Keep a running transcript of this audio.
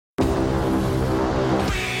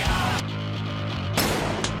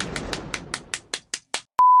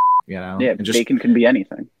Yeah, and bacon can be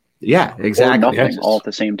anything. Yeah, exactly. Or nothing all at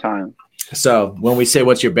the same time. So when we say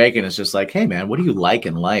what's your bacon, it's just like, hey man, what do you like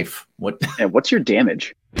in life? What's your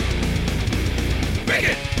damage?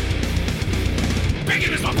 Bacon!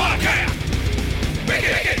 Bacon is my podcast!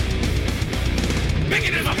 Bacon!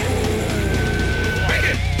 Bacon is my...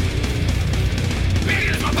 Bacon!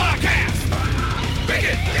 Bacon is my podcast!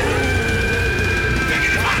 Bacon!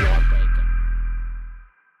 Bacon is my...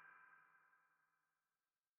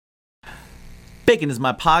 Bacon is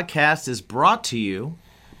My Podcast is brought to you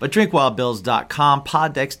by drinkwildbills.com,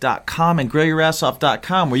 poddex.com, and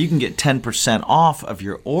grillyourassoff.com, where you can get 10% off of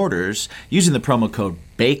your orders using the promo code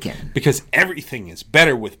BACON. Because everything is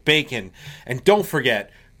better with bacon. And don't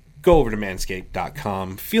forget, go over to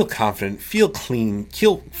manscaped.com. Feel confident, feel clean,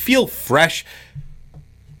 feel fresh.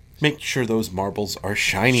 Make sure those marbles are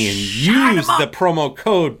shiny and use the promo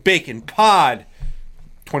code BACONPOD.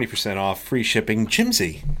 20% off, free shipping.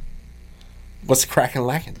 Jimsy, what's the crackin'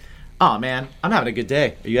 lacking? Oh man, I'm having a good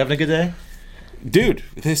day. Are you having a good day? Dude,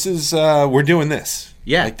 this is we're doing this.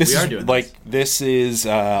 Yeah, like, this we is are doing like this. This is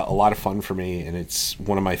a lot of fun for me, and it's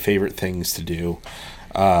one of my favorite things to do.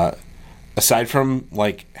 Aside from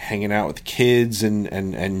like hanging out with the kids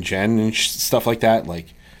and Jen and stuff like that,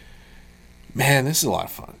 like, man, this is a lot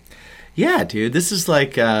of fun. Yeah, dude, this is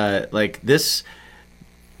like this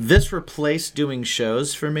replaced doing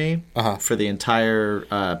shows for me for the entire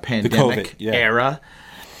pandemic era.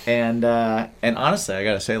 And honestly, I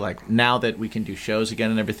gotta say, like, now that we can do shows again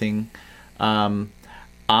and everything, I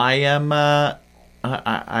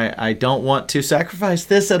don't want to sacrifice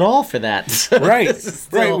this at all for that. Right,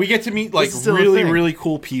 right. We get to meet like really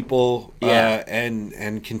cool people, Yeah.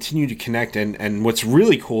 and continue to connect. And what's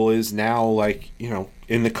really cool is now, like, you know,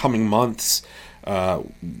 in the coming months,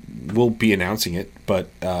 we'll be announcing it, but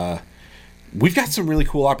we've got some really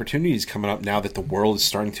cool opportunities coming up now that the world is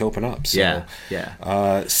starting to open up. So,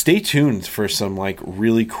 stay tuned for some like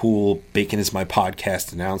really cool Bacon is My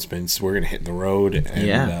Podcast announcements. We're gonna hit the road,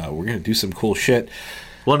 and we're gonna do some cool shit.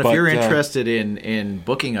 Well, and if you're interested in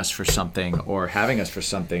booking us for something or having us for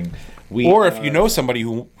something, if you know somebody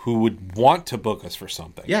who would want to book us for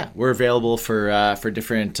something, we're available for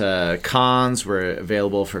different cons. We're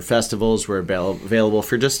available for festivals. We're available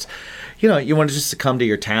for just, you know, you want to just come to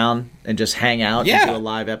your town and just hang out and do a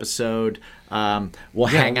live episode. We'll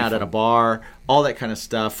hang out at a bar, all that kind of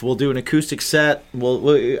stuff. We'll do an acoustic set. We'll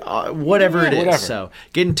whatever it is. So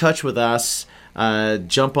get in touch with us.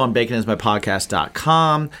 Jump on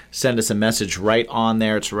baconismypodcast.com. Send us a message right on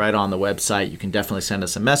there. It's right on the website. You can definitely send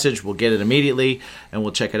us a message. We'll get it immediately and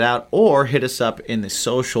we'll check it out. Or hit us up in the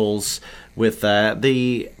socials with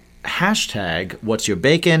the hashtag What's Your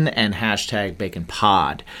Bacon and hashtag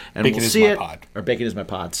BaconPod. And Bacon we'll is see my it. pod. Or Bacon is My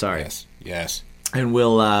Pod. Sorry. Yes. And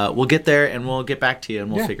we'll get there and we'll get back to you and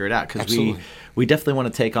we'll figure it out because we definitely want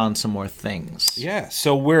to take on some more things. Yeah.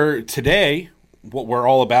 So today. What we're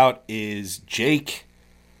all about is Jake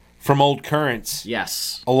from Old Currents.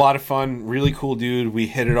 Yes. A lot of fun, really cool dude. We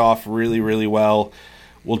hit it off really, really well.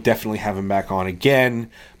 We'll definitely have him back on again.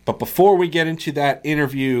 But before we get into that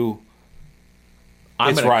interview,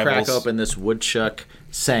 I'm going to crack open this Woodchuck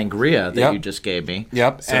Sangria that you just gave me.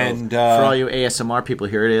 Yep. So and for all you ASMR people,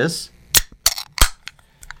 here it is.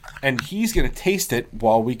 And he's going to taste it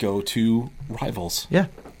while we go to Rivals. Yeah.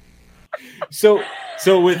 So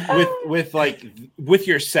with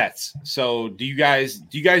your sets, so do you guys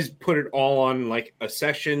put it all on like a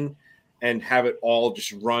session and have it all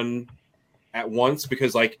just run at once?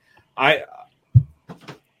 Because like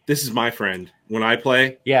this is my friend when I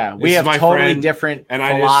play. Yeah, we have totally different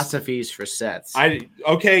philosophies for sets.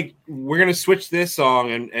 We're gonna switch this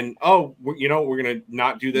song and we're gonna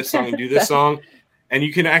not do this song and do this song, and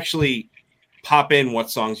you can actually pop in what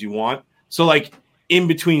songs you want. So like in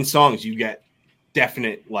between songs, you get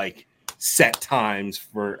definite like set times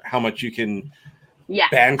for how much you can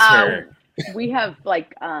banter. We have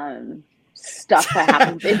like stuff that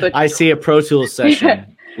happens in between. I see a Pro Tools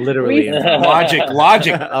session. Literally. Logic.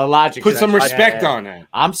 Logic. Put some respect on it.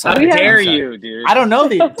 I'm sorry. How dare you, dude? I don't know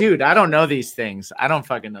I don't know these things. I don't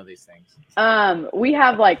fucking know these things. We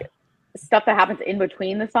have like stuff that happens in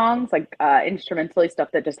between the songs, like instrumentally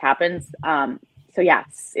stuff that just happens. So yeah,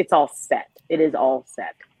 it's all set. It is all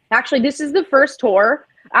set. Actually, this is the first tour.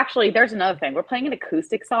 Actually, there's another thing. We're playing an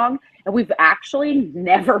acoustic song, and we've actually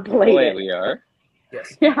never played it. We are?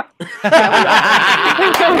 Yes. Yeah.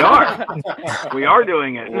 We are. We are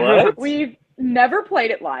doing it. What? We've never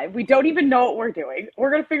played it live. We don't even know what we're doing.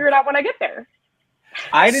 We're going to figure it out when I get there.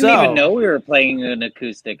 I didn't even know we were playing an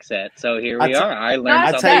acoustic set, so here we are. I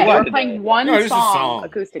learned something. We're playing one song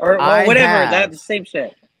acoustic. Or whatever. That's the same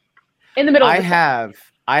shit. In the middle of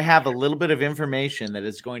I I have a little bit of information that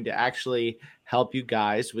is going to actually help you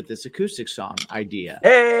guys with this acoustic song idea.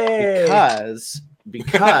 Hey!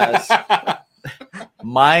 Because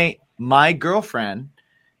my girlfriend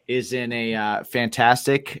is in a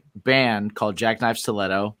fantastic band called Jackknife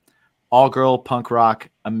Stiletto, all girl punk rock,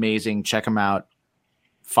 amazing. Check them out.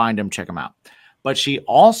 Find them, check them out. But she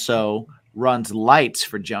also runs lights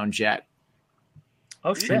for Joan Jett.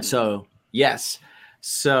 Oh shit! And so yes,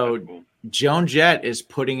 so Cool. Joan Jett is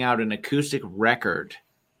putting out an acoustic record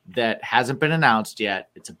that hasn't been announced yet.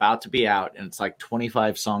 It's about to be out, and it's like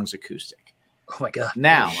 25 songs acoustic. Oh my god!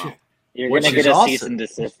 Now, You're Which gonna get is a cease awesome. and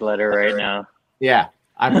desist letter right now. yeah,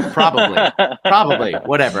 I'm probably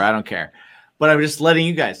whatever. I don't care, but I'm just letting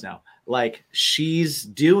you guys know. Like, she's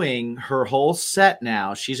doing her whole set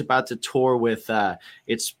now. She's about to tour with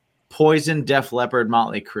it's Poison, Def Leppard,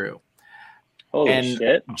 Motley Crue, Holy and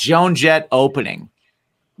shit! Joan Jett opening,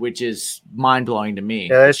 which is mind blowing to me.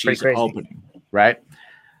 Yeah, that's she's pretty crazy. opening, right?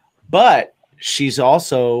 But she's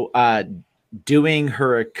also doing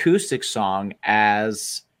her acoustic song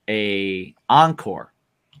as a encore.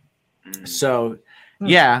 So,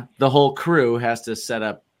 yeah, the whole crew has to set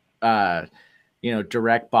up,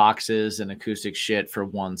 direct boxes and acoustic shit for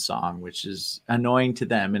one song, which is annoying to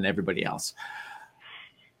them and everybody else.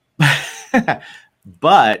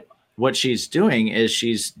 But what she's doing is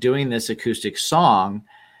she's doing this acoustic song,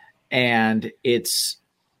 and it's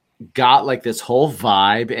got like this whole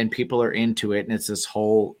vibe, and people are into it, and it's this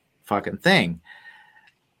whole fucking thing.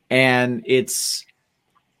 And it's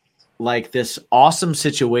like this awesome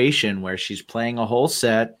situation where she's playing a whole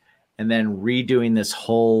set and then redoing this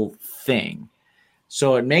whole thing.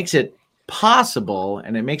 So it makes it possible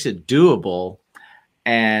and it makes it doable.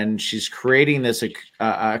 And she's creating this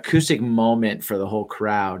acoustic moment for the whole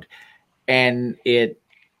crowd. And it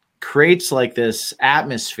creates like this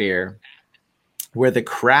atmosphere where the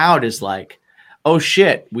crowd is like, oh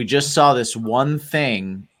shit, we just saw this one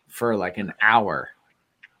thing for like an hour.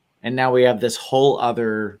 And now we have this whole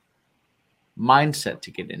other mindset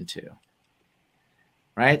to get into.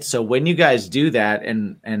 Right? So when you guys do that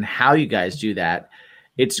and how you guys do that,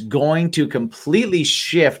 it's going to completely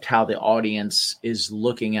shift how the audience is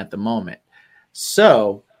looking at the moment.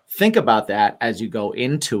 So think about that as you go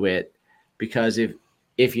into it, because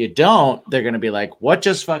if you don't, they're going to be like, what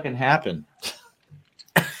just fucking happened?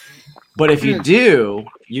 But if you do,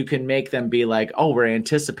 you can make them be like, oh, we're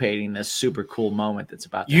anticipating this super cool moment that's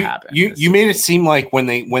about to happen. You made it seem like when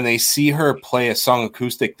they see her play a song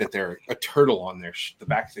acoustic that they're a turtle on the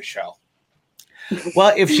back of the shell.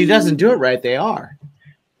 Well, if she doesn't do it right, they are.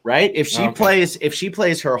 Right? If she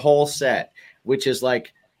plays her whole set, which is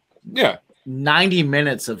like 90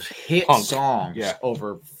 minutes of hit Punk. songs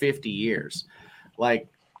over 50 years. Like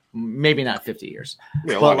maybe not 50 years.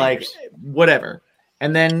 But like whatever.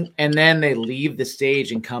 And then they leave the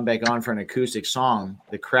stage and come back on for an acoustic song.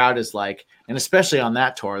 The crowd is like, and especially on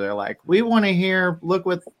that tour, they're like, we want to hear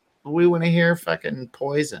fucking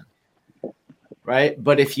Poison. Right?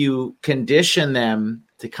 But if you condition them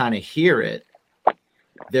to kind of hear it,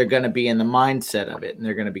 they're going to be in the mindset of it. And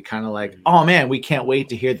they're going to be kind of like, oh man, we can't wait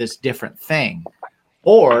to hear this different thing.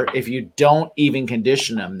 Or if you don't even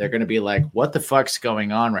condition them, they're going to be like, what the fuck's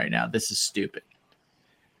going on right now? This is stupid.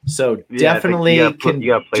 So definitely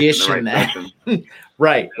condition that.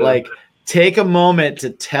 Right. Like take a moment to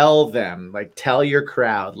tell them, like tell your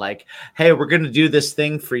crowd, like, hey, we're going to do this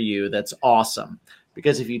thing for you that's awesome.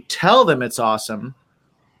 Because if you tell them it's awesome,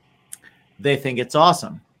 they think it's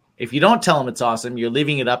awesome. If you don't tell them it's awesome, you're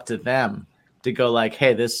leaving it up to them to go like,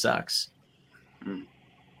 hey, this sucks.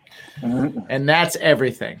 And that's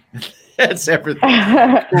everything. That's everything.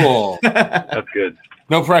 Cool. That's good.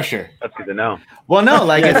 No pressure. That's good to know. Well, no,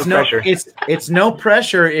 like Yeah, it's no no pressure. it's no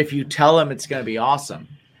pressure if you tell them it's going to be awesome.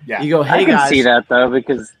 Yeah. You go, hey I can guys. see that though,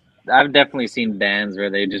 because I've definitely seen bands where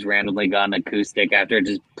they just randomly got an acoustic after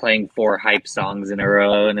just playing 4 hype songs in a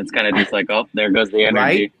row, and it's kind of just like, oh, there goes the energy.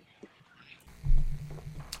 Right?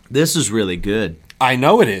 This is really good. I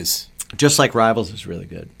know it is. Just like Rivals is really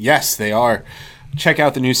good. Yes, they are. Check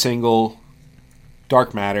out the new single,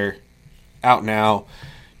 Dark Matter, out now.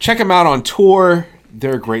 Check them out on tour.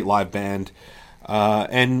 They're a great live band.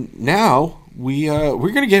 And now we're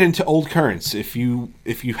going to get into old currents. If you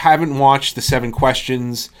haven't watched the 7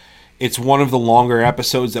 Questions, it's one of the longer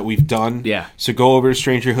episodes that we've done. Yeah. So go over to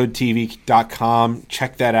strangerhoodtv.com.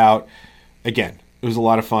 Check that out. Again, it was a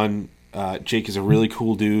lot of fun. Jake is a really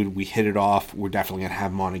cool dude. We hit it off. We're definitely going to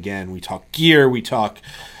have him on again. We talk gear. We talk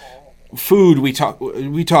food. We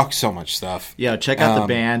talk so much stuff. Yeah, check out the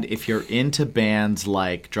band. If you're into bands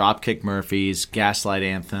like Dropkick Murphys, Gaslight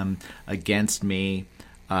Anthem, Against Me,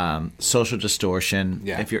 Social Distortion.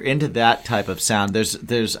 Yeah. If you're into that type of sound,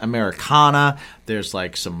 there's Americana, there's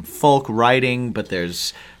like some folk writing, but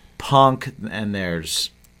there's punk and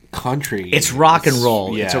there's country. It's rock and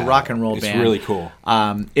roll. It's a rock and roll band. It's really cool.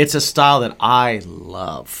 It's a style that I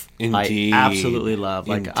love. Indeed. I absolutely love.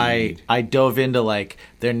 Like Indeed. I dove into like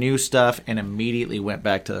their new stuff and immediately went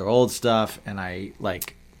back to their old stuff, and I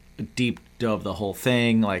like deep dove the whole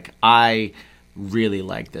thing. Like I really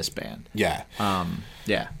like this band. Yeah.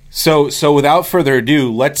 Yeah. So without further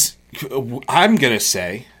ado, let's get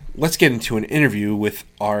into an interview with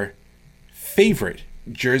our favorite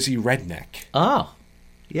Jersey redneck. Oh.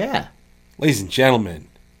 Yeah. Ladies and gentlemen,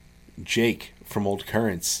 Jake from Old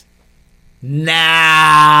Currents. Now.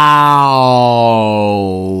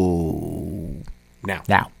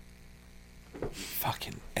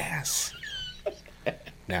 Fucking ass.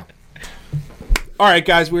 Now. All right,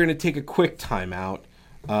 guys, we're going to take a quick time out.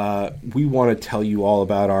 We want to tell you all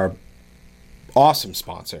about our awesome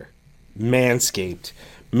sponsor, Manscaped.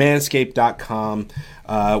 Manscaped.com.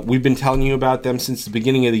 We've been telling you about them since the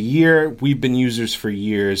beginning of the year. We've been users for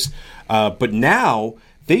years. But now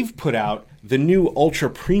they've put out the new Ultra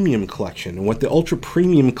Premium Collection. And what the Ultra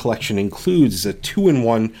Premium Collection includes is a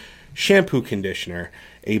 2-in-1 shampoo conditioner,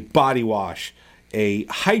 a body wash, a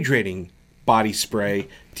hydrating body spray,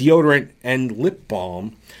 deodorant, and lip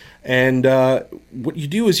balm. And what you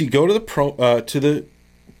do is you go to the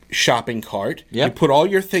shopping cart. Yep. You put all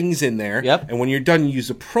your things in there. Yep. And when you're done, you use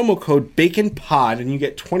the promo code BACONPOD and you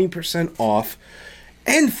get 20% off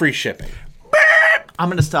and free shipping. I'm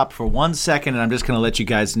going to stop for 1 second, and I'm just going to let you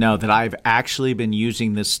guys know that I've actually been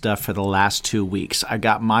using this stuff for the last 2 weeks. I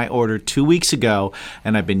got my order 2 weeks ago,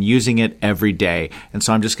 and I've been using it every day. And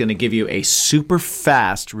so I'm just going to give you a super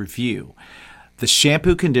fast review. The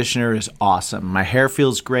shampoo conditioner is awesome. My hair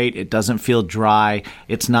feels great. It doesn't feel dry.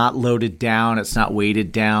 It's not loaded down. It's not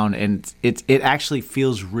weighted down. And it actually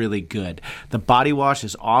feels really good. The body wash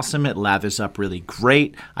is awesome. It lathers up really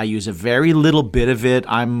great. I use a very little bit of it.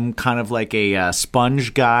 I'm kind of like a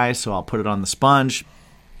sponge guy, so I'll put it on the sponge,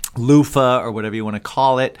 loofah, or whatever you want to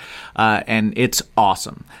call it. And it's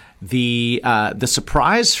awesome. The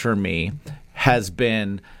surprise for me has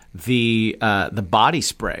been the body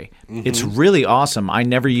spray. Mm-hmm. It's really awesome. I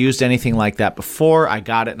never used anything like that before. I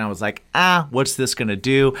got it and I was like, what's this going to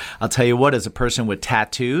do? I'll tell you what, as a person with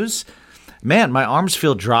tattoos, man, my arms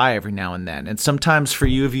feel dry every now and then. And sometimes for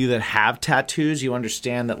you that have tattoos, you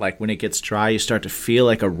understand that like when it gets dry, you start to feel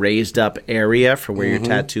like a raised up area for where your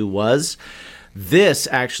tattoo was. This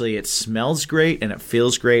actually, it smells great and it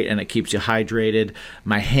feels great and it keeps you hydrated.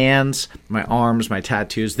 My hands, my arms, my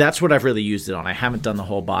tattoos, that's what I've really used it on. I haven't done the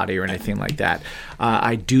whole body or anything like that.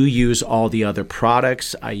 I do use all the other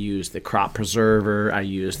products. I use the crop preserver. I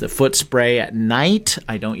use the foot spray at night.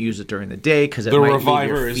 I don't use it during the day because it might leave your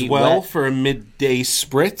Reviver as feet well wet. For a midday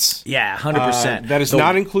spritz. Yeah, 100%. That is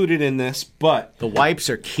not included in this, but the wipes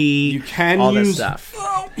are key. You can all use this stuff.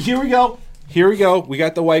 Oh, here we go. We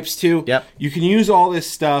got the wipes too. Yep. You can use all this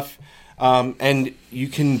stuff, and you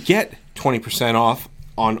can get 20% off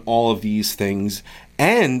on all of these things.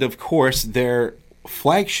 And, of course, their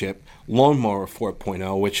flagship, Lawnmower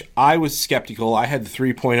 4.0, which I was skeptical. I had the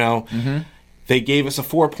 3.0. Mm-hmm. They gave us a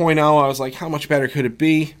 4.0. I was like, how much better could it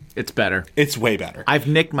be? It's better. It's way better. I've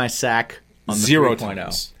nicked my sack on the 0 3.0.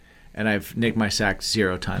 times. And I've nicked my sack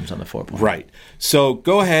 0 times on the 4.0. Right. So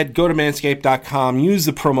go ahead, go to manscaped.com, use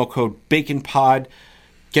the promo code BACONPOD,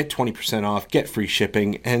 get 20% off, get free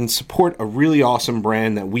shipping, and support a really awesome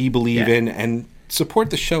brand that we believe in, and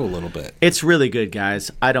support the show a little bit. It's really good, guys.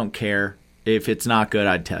 I don't care. If it's not good,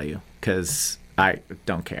 I'd tell you, because I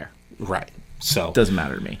don't care. Right. So it doesn't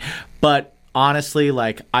matter to me. But honestly,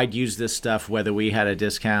 like, I'd use this stuff whether we had a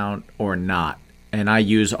discount or not. And I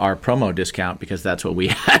use our promo discount because that's what we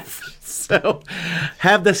have. So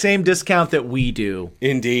have the same discount that we do.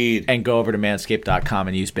 Indeed. And go over to manscaped.com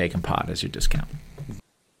and use BaconPod as your discount.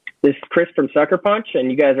 This is Chris from Sucker Punch,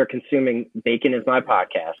 and you guys are consuming Bacon is My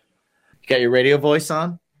Podcast. You got your radio voice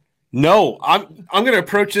on? No, I'm going to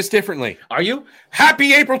approach this differently. Are you?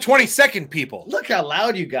 Happy April 22nd, people. Look how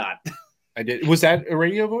loud you got. I did. Was that a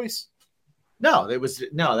radio voice? No, that was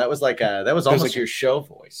almost your show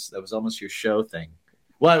voice. That was almost your show thing.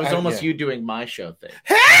 Well, it was almost you doing my show thing.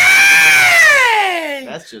 Hey!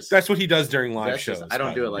 That's what he does during live shows. I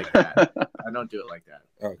don't do it like that. I don't do it like that.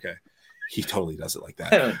 Okay. He totally does it like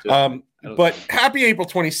that. But happy April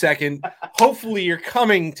 22nd. Hopefully you're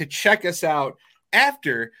coming to check us out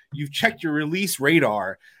after you've checked your release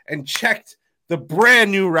radar and checked the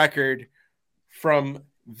brand new record from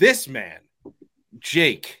this man,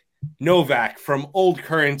 Jake Novak from Old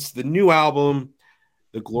Currents, the new album,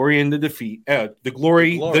 The Glory and the Defeat. The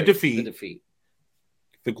Glory, the Defeat. The Defeat.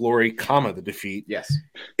 The Glory, comma, the Defeat. Yes.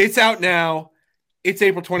 It's out now. It's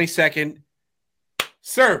April 22nd.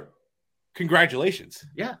 Sir, congratulations.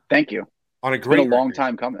 Yeah. Thank you. On a It's great been a long record.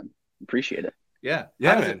 time coming. Appreciate it. Yeah.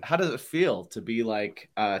 Yeah, How does it feel to be like,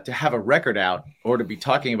 to have a record out or to be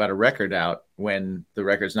talking about a record out when the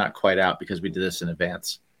record's not quite out because we did this in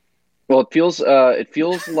advance? Well, it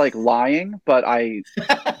feels like lying, but I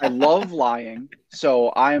love lying,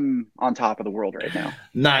 so I'm on top of the world right now.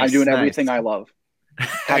 Nice. I'm doing nice. everything I love.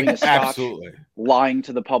 Having a scotch, Absolutely. lying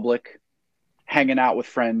to the public, hanging out with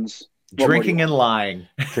friends, What more do Drinking you and lying.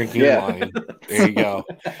 Drinking Yeah. and lying. There you go.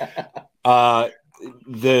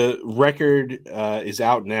 The record is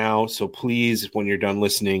out now, so please, when you're done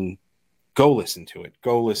listening, go listen to it.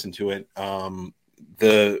 Go listen to it.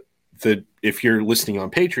 If you're listening on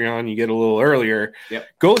Patreon, you get a little earlier. Yep.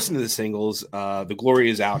 Go listen to the singles. The Glory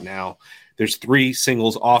is out now. There's 3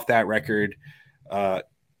 singles off that record.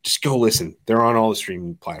 Just go listen. They're on all the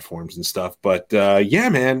streaming platforms and stuff. But yeah,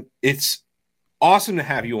 man, it's awesome to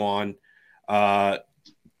have you on.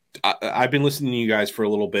 I've been listening to you guys for a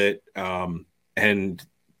little bit, and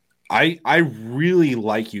I really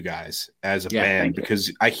like you guys as a Yeah, band thank you.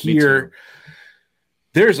 because I hear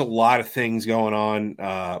there's a lot of things going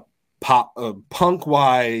on, pop, punk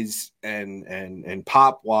wise, and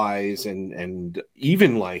pop wise, and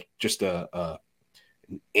even like just a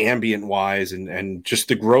ambient wise, and just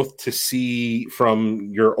the growth to see from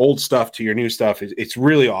your old stuff to your new stuff. It's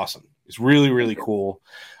really awesome. It's really, really cool.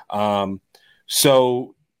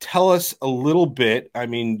 So tell us a little bit. I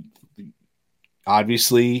mean,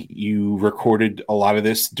 obviously you recorded a lot of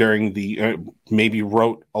this during the, maybe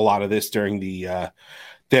wrote a lot of this during the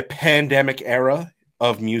pandemic era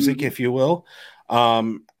of music, if you will.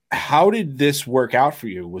 How did this work out for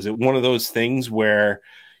you? Was it one of those things where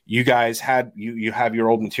you guys had, you have your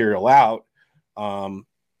old material out?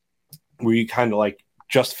 Were you kind of like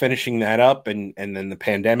just finishing that up and then the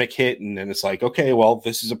pandemic hit and then it's like, okay, well,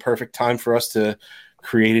 this is a perfect time for us to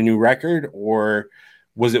create a new record? Or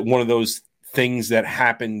was it one of those things that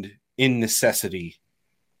happened in necessity?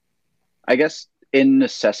 I guess in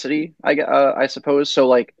necessity, I suppose. So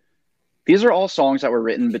like, these are all songs that were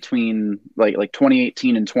written between like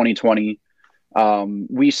 2018 and 2020.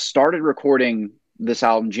 We started recording this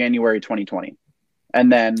album January 2020,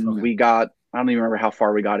 and then we got, I don't even remember how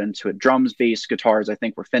far we got into it. Drums, bass, guitars, I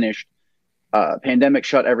think were finished. Pandemic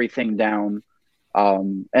shut everything down.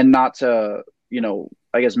 And not to,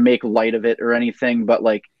 I guess make light of it or anything, but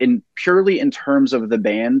like purely in terms of the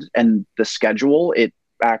band and the schedule, it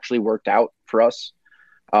actually worked out for us.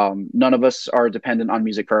 None of us are dependent on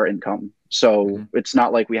music for our income. So it's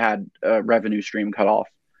not like we had a revenue stream cut off.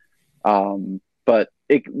 But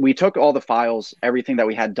we took all the files, everything that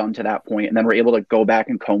we had done to that point, and then we're able to go back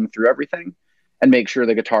and comb through everything and make sure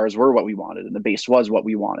the guitars were what we wanted and the bass was what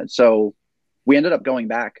we wanted. So we ended up going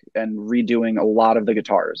back and redoing a lot of the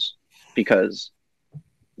guitars because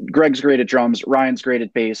Greg's great at drums, Ryan's great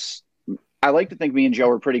at bass. I like to think me and Joe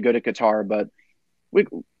are pretty good at guitar, but we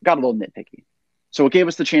got a little nitpicky. So it gave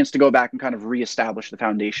us the chance to go back and kind of reestablish the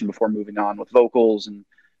foundation before moving on with vocals and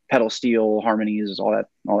pedal steel, harmonies, all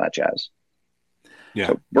that jazz. Yeah.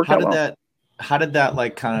 So worked out well. How did that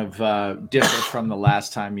like kind of differ from the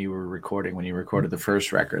last time you were recording when you recorded the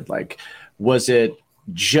first record? Like, was it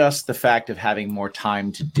just the fact of having more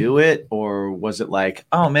time to do it, or was it like,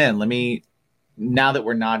 oh man, now that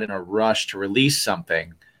we're not in a rush to release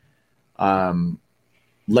something,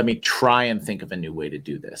 let me try and think of a new way to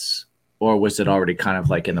do this? Or was it already kind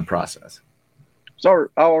of like in the process? It's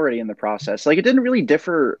already in the process. Like, it didn't really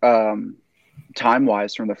differ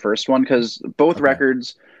time-wise from the first one, because both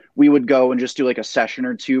records, we would go and just do like a session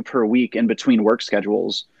or two per week in between work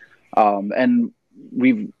schedules. And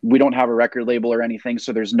we don't have a record label or anything,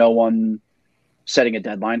 so there's no one setting a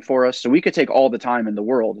deadline for us. So we could take all the time in the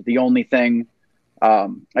world. The only thing, I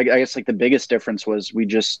guess like the biggest difference was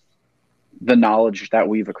the knowledge that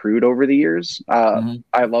we've accrued over the years.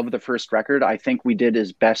 I love the first record. I think we did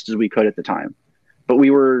as best as we could at the time, but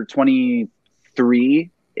we were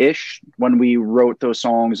 23-ish when we wrote those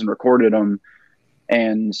songs and recorded them.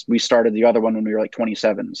 And we started the other one when we were like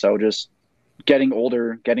 27. So just getting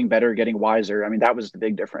older, getting better, getting wiser. I mean, that was the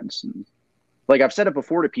big difference. And like I've said it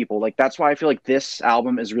before to people, like that's why I feel like this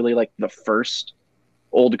album is really like the first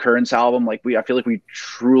Old Currents album. Like I feel like we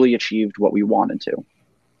truly achieved what we wanted to.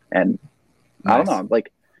 And nice. I don't know,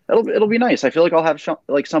 like it'll be nice. I feel like I'll have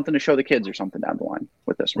like something to show the kids or something down the line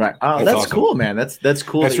with this one. Right. Oh, that's awesome. Cool, man. That's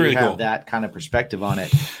cool. That's that really you have cool. That kind of perspective on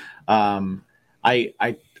it. I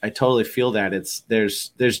totally feel that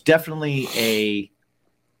there's definitely a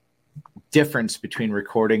difference between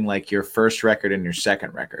recording like your first record and your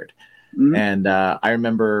second record. Mhm. And I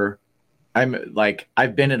remember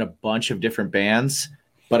I've been in a bunch of different bands,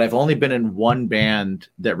 but I've only been in one band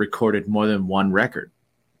that recorded more than one record.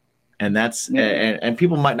 And that's and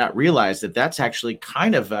people might not realize that that's actually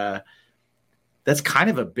kind of a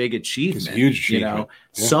big achievement. It's a huge achievement. You know,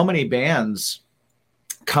 Yeah. so many bands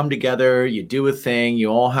come together, you do a thing, you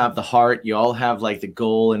all have the heart, you all have like the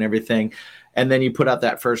goal and everything. And then you put out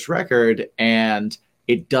that first record and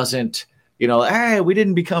it doesn't, you know, hey, we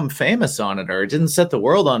didn't become famous on it, or it didn't set the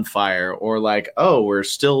world on fire, or like, oh, we're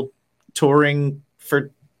still touring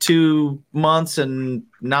for 2 months and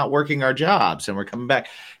not working our jobs and we're coming back.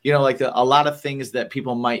 You know, like a lot of things that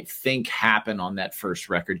people might think happen on that first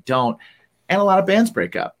record don't. And a lot of bands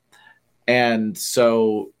break up. And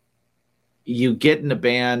so you get in a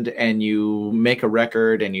band and you make a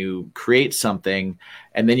record and you create something,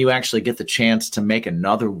 and then you actually get the chance to make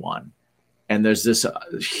another one. And there's this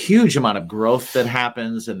huge amount of growth that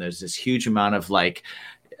happens. And there's this huge amount of like,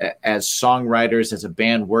 as songwriters, as a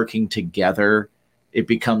band working together, it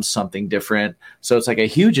becomes something different. So it's like a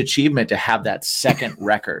huge achievement to have that second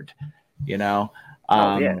record, you know?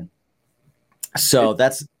 So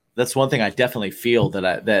that's one thing I definitely feel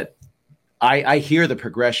that I hear the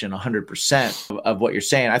progression 100% of what you're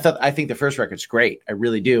saying. I think the first record's great. I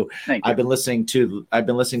really do. Thank you. I've been listening to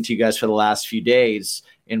you guys for the last few days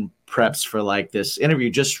in preps for like this interview,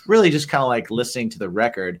 just kind of like listening to the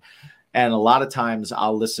record. And a lot of times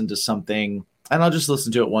I'll listen to something and I'll just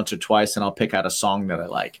listen to it once or twice and I'll pick out a song that I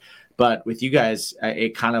like. But with you guys,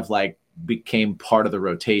 it kind of like became part of the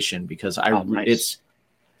rotation because nice.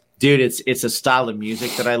 it's a style of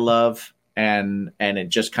music that I love. And it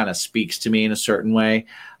just kind of speaks to me in a certain way.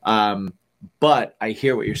 But I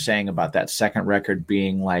hear what you're saying about that second record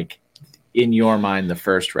being like, in your mind, the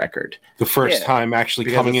first record. The first time actually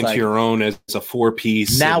Because coming it's into like, your own as a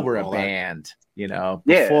 4-piece. Now and we're a all that. band, you know.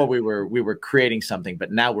 Before we were creating something, but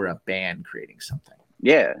now we're a band creating something.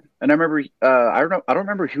 Yeah. And I remember, I don't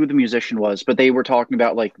remember who the musician was, but they were talking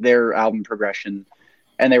about like their album progression.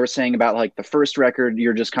 And they were saying about like the first record,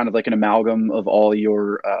 you're just kind of like an amalgam of all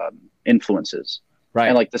your influences. Right.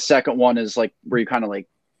 And like the second one is like where you kind of like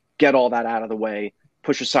get all that out of the way,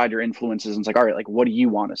 push aside your influences. And it's like, all right, like, what do you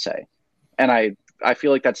want to say? And I feel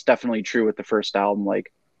like that's definitely true with the first album.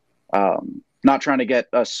 Like, not trying to get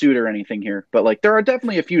a suit or anything here, but like there are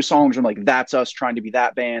definitely a few songs where like that's us trying to be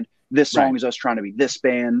that band. This song is us trying to be this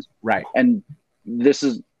band. Right. And this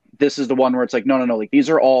is the one where it's like, no, like these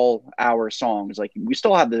are all our songs. Like we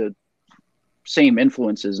still have the same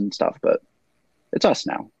influences and stuff, but it's us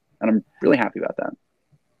now. And I'm really happy about that.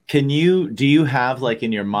 Do you have like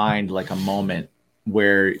in your mind, like a moment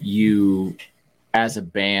where you as a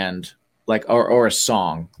band, like, or a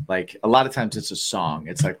song, like a lot of times it's a song.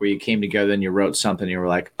 It's like where you came together and you wrote something and you were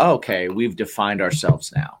like, oh, okay, we've defined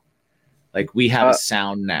ourselves now. Like we have a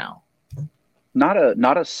sound now. Not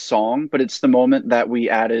a song, but it's the moment that we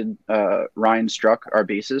added Ryan Struck, our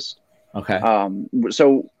bassist. Okay.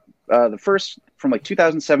 So the first from like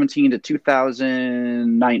 2017 to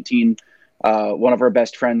 2019, one of our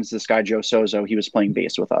best friends, this guy Joe Sozo, he was playing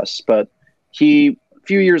bass with us, but he a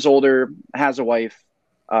few years older, has a wife,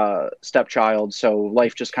 stepchild, so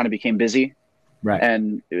life just kind of became busy. Right.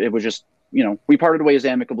 And it was just, you know, we parted ways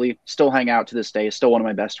amicably, still hang out to this day, still one of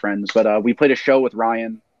my best friends. But we played a show with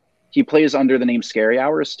Ryan. He plays under the name Scary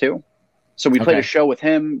Hours too. So we played a show with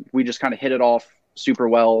him. We just kind of hit it off super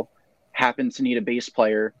well. Happened to need a bass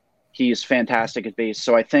player. He's fantastic at bass.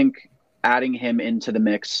 So I think adding him into the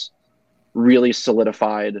mix really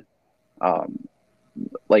solidified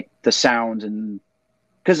like the sound, and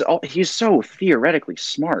because he's so theoretically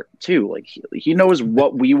smart too. Like he knows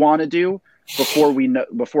what we want to do before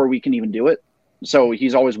we can even do it. So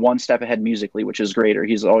he's always one step ahead musically, which is great. Or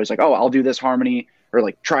he's always like, oh, I'll do this harmony, or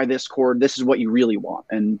like try this chord. This is what you really want.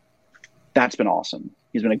 And that's been awesome.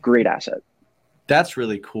 He's been a great asset. That's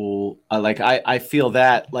really cool. I feel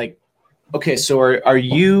that like, okay, so are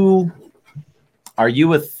you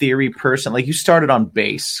a theory person? Like you started on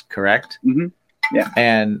bass, correct? Mm-hmm. Yeah.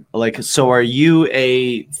 And like, so are you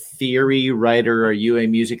a theory writer? Are you a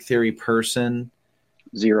music theory person?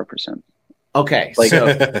 0%. Okay. Like,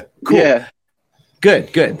 so cool. Yeah.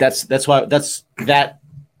 Good. That's why that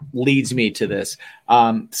leads me to this.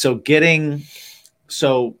 So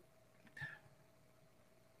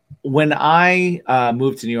when I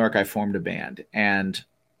moved to New York, I formed a band, and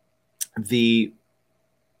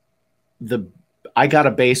I got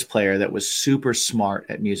a bass player that was super smart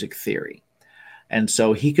at music theory. And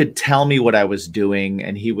so he could tell me what I was doing,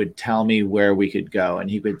 and he would tell me where we could go,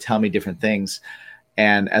 and he would tell me different things.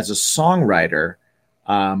 And as a songwriter,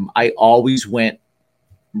 I always went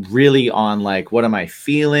really on like, what am I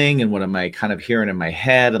feeling and what am I kind of hearing in my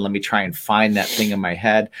head? And let me try and find that thing in my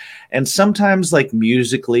head. And sometimes like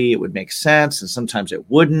musically it would make sense and sometimes it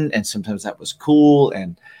wouldn't. And sometimes that was cool.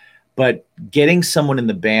 But getting someone in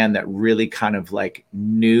the band that really kind of like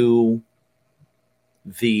knew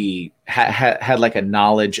had like a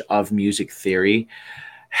knowledge of music theory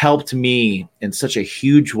helped me in such a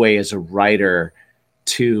huge way as a writer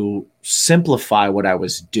to simplify what I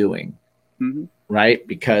was doing. Mm-hmm. Right?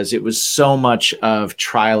 Because it was so much of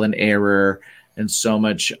trial and error and so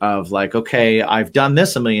much of like, okay, I've done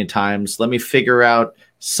this a million times. Let me figure out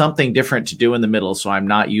something different to do in the middle. So I'm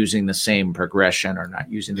not using the same progression or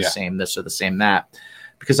not using the same this or the same that,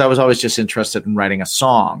 because I was always just interested in writing a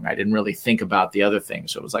song. I didn't really think about the other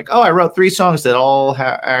things. So it was like, oh, I wrote 3 songs that all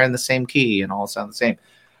are in the same key and all sound the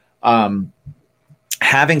same.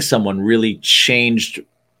 Having someone really changed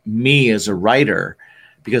me as a writer,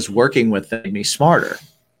 because working with them made me smarter,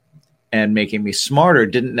 and making me smarter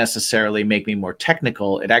didn't necessarily make me more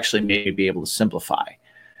technical. It actually made me be able to simplify.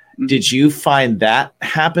 Mm-hmm. Did you find that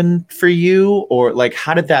happen for you, or like,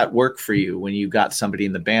 how did that work for you when you got somebody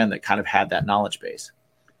in the band that kind of had that knowledge base?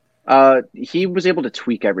 He was able to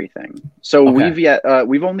tweak everything. So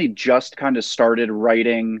we've only just kind of started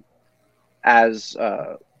writing as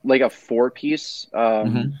like a 4-piece.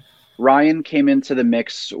 Ryan came into the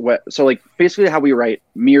mix. So like basically how we write,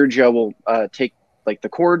 me or Joe will take like the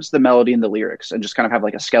chords, the melody, and the lyrics, and just kind of have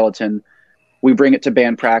like a skeleton. We bring it to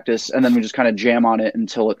band practice, and then we just kind of jam on it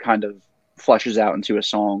until it kind of fleshes out into a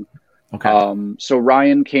song. Okay. So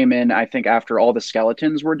Ryan came in, I think, after all the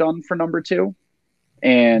skeletons were done for number 2,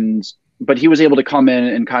 but he was able to come in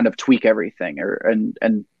and kind of tweak everything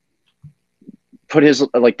and put his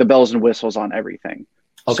like the bells and whistles on everything.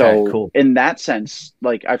 Okay, so cool. In that sense,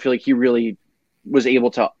 like I feel like he really was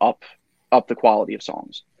able to up the quality of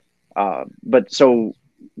songs. But so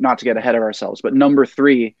not to get ahead of ourselves, but number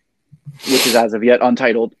 3, which is as of yet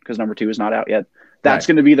untitled because number 2 is not out yet. That's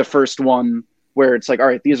going to be the first one where it's like, all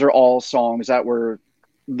right, these are all songs that were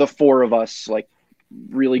the 4 of us like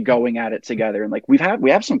really going at it together. And like we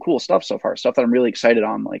have some cool stuff so far, stuff that I'm really excited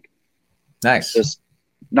on. Like, nice. Just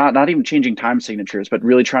not even changing time signatures, but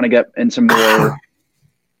really trying to get into more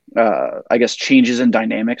I guess changes in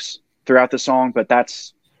dynamics throughout the song, but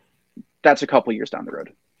that's a couple years down the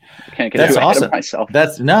road. I can't get ahead of myself.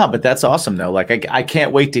 But that's awesome though. Like I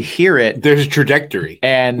can't wait to hear it. There's a trajectory,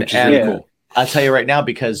 and really cool. I'll tell you right now,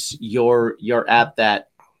 because you're at that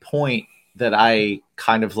point that I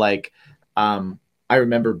kind of like. I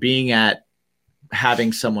remember being at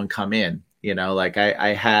having someone come in. You know, like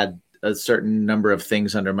I had a certain number of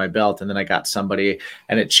things under my belt, and then I got somebody,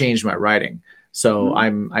 and it changed my writing. So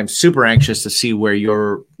I'm super anxious to see where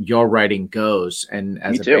your writing goes, and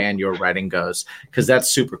as a band your writing goes, because that's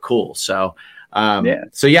super cool. So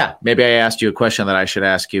maybe I asked you a question that I should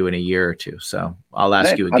ask you in a year or two. So I'll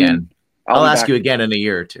ask you again. I'll ask you again in a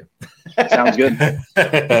year or two. Sounds good.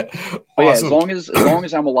 Awesome. Yeah, as long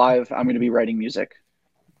as I'm alive, I'm going to be writing music.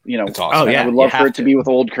 You know, awesome. I would love for it to be with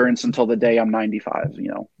Old Currents until the day I'm 95.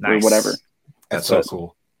 You know, or whatever. That's so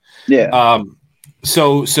cool. Yeah.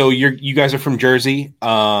 So you guys are from Jersey.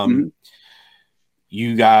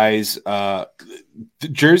 You guys, the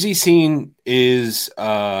Jersey scene is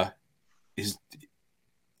I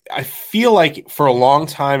feel like for a long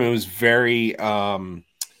time it was very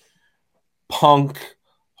punk,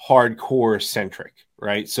 hardcore centric,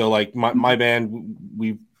 right? So like my band,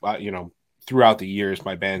 we throughout the years,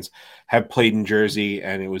 my bands have played in Jersey,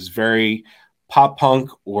 and it was very pop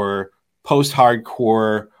punk or post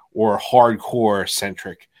hardcore or hardcore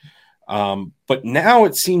centric. But now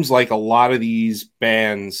it seems like a lot of these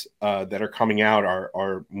bands that are coming out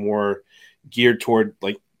are more geared toward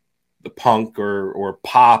like the punk or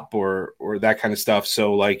pop or that kind of stuff.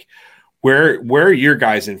 So like where are your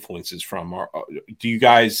guys' influences from? Do you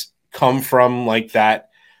guys come from like that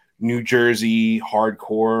New Jersey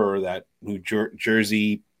hardcore or that New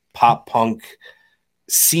Jersey pop punk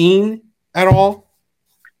scene at all?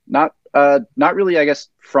 Not really, I guess,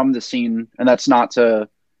 from the scene, and that's not to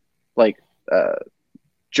like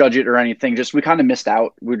judge it or anything. Just we kind of missed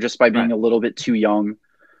out. We're just by being a little bit too young.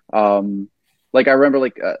 Like I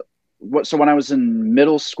remember, so when I was in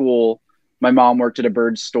middle school, my mom worked at a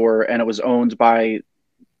bird store, and it was owned by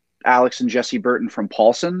Alex and Jesse Burton from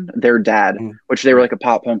Paulson, their dad, which they were like a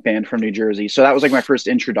pop punk band from New Jersey. So that was like my first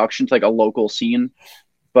introduction to like a local scene.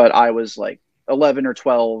 But I was like 11 or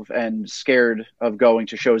 12 and scared of going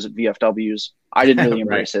to shows at VFWs. I didn't really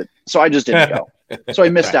embrace it. So I just didn't go. So I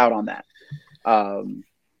missed out on that.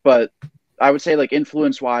 But I would say like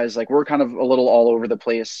influence wise, like we're kind of a little all over the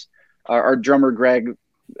place. Our drummer, Greg,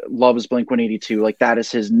 loves Blink-182. Like that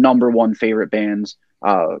is his number one favorite bands.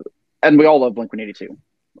 And we all love Blink-182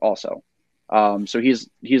 also. So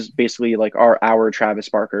he's basically like our Travis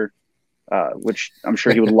Barker, which I'm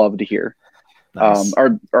sure he would love to hear. Nice.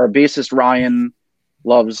 Our bassist Ryan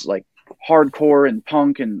loves like hardcore and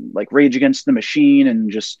punk and like Rage Against the Machine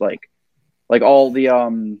and just like all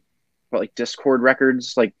the like Discord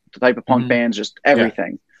records, like the type of punk bands, just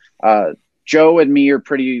everything. Joe and me are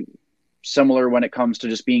pretty similar when it comes to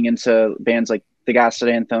just being into bands like the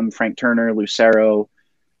Gaslit Anthem, Frank Turner, Lucero,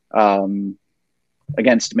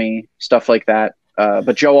 Against Me, stuff like that.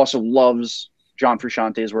 But Joe also loves John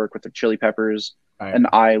Frusciante's work with the Chili Peppers, and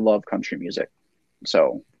I love country music.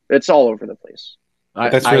 So it's all over the place.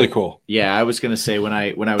 That's really cool. Yeah, I was gonna say when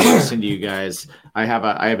I was listening to you guys, I have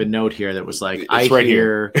a note here that was like I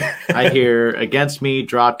hear Against Me,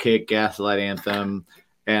 Dropkick, Gaslight Anthem,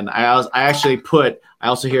 and I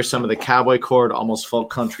also hear some of the cowboy chord, almost folk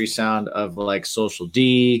country sound of like Social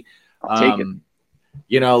D. I'll take it.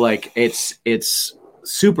 You know, like it's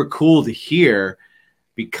super cool to hear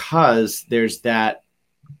because there's that.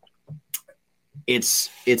 It's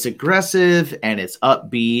aggressive and it's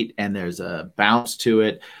upbeat and there's a bounce to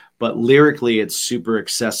it, but lyrically it's super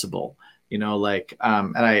accessible, you know, like,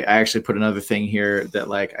 and I actually put another thing here that,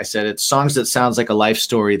 like I said, it's songs that sounds like a life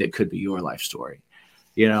story that could be your life story.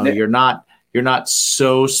 You know, you're not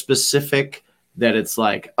so specific that it's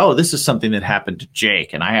like, oh, this is something that happened to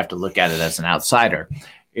Jake and I have to look at it as an outsider.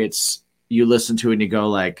 It's, you listen to it and you go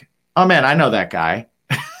like, oh man, I know that guy.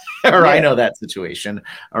 Or I know that situation,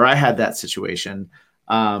 or I had that situation.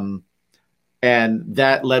 And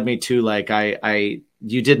that led me to like,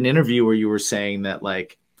 you did an interview where you were saying that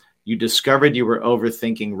like you discovered you were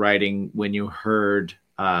overthinking writing when you heard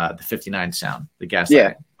the 59 sound, the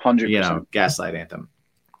Gaslight, 100%. You know, Gaslight Anthem,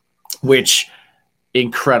 which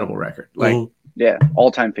incredible record. Like,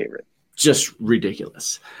 all-time favorite. Just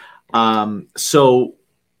ridiculous. So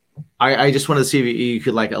I just wanted to see if you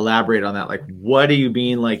could like elaborate on that. Like, what do you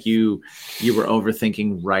mean? Like you were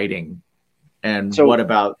overthinking writing, and what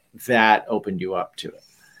about that opened you up to it?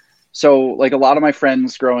 So like a lot of my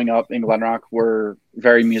friends growing up in Glen Rock were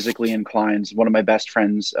very musically inclined. One of my best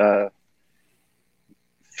friends,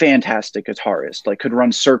 fantastic guitarist, like could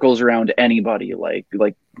run circles around anybody, like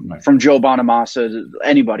from Joe Bonamassa to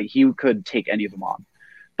anybody. He could take any of them on,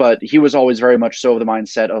 but he was always very much so of the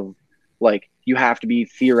mindset of like, you have to be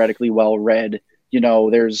theoretically well read. You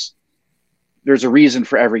know, there's a reason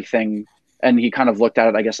for everything. And he kind of looked at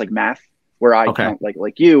it, I guess, like math, where I don't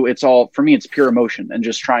like you, it's all, for me, it's pure emotion and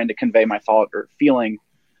just trying to convey my thought or feeling.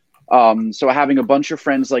 So having a bunch of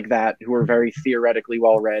friends like that who are very theoretically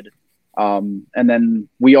well read. And then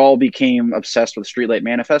we all became obsessed with Streetlight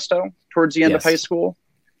Manifesto towards the end of high school,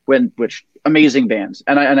 which amazing bands.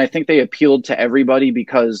 And I think they appealed to everybody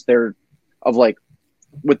because they're of like,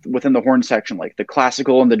 within the horn section, like the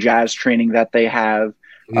classical and the jazz training that they have.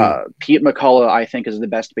 Pete McCullough, I think, is the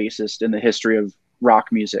best bassist in the history of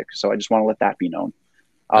rock music. So I just want to let that be known.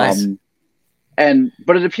 Nice.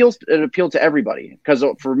 But it appealed to everybody, because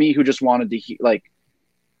for me, who just wanted to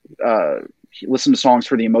listen to songs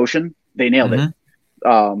for the emotion, they nailed it.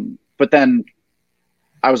 But then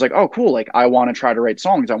I was like, oh, cool. Like I want to try to write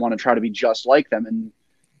songs. I want to try to be just like them. And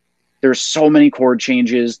there's so many chord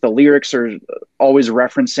changes. The lyrics are always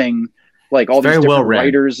referencing like all these different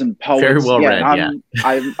writers and poets. Very well read.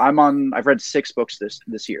 I've read 6 books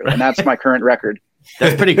this year, and that's my current record.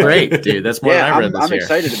 That's pretty great, dude. That's more than I read this year. I'm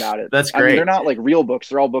excited about it. That's great. I mean, they're not like real books.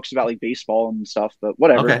 They're all books about like baseball and stuff, but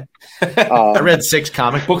whatever. Okay. I read 6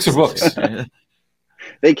 comic books are books.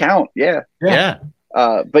 They count. Yeah.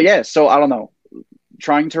 But yeah, so I don't know.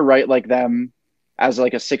 Trying to write like them as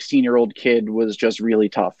like a 16-year-old kid was just really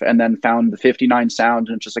tough, and then found the 59 sound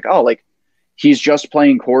and just like, oh, like he's just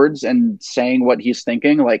playing chords and saying what he's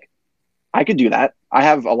thinking. Like I could do that. I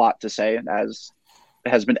have a lot to say, as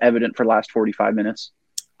has been evident for the last 45 minutes.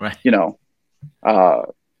 Right. You know?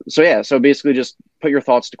 So basically just put your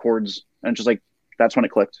thoughts to chords, and just like, that's when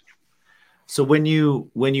it clicked. So when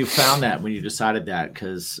you found that, when you decided that,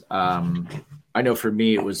 because I know for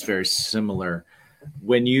me it was very similar.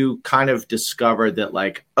 When you kind of discovered that,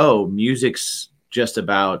 like, oh, music's just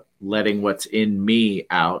about letting what's in me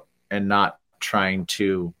out and not trying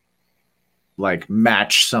to like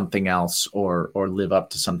match something else or live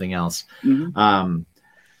up to something else. Was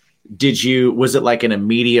it like an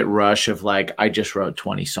immediate rush of like, I just wrote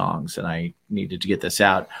 20 songs and I needed to get this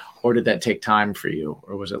out? Or did that take time for you?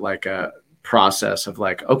 Or was it like a process of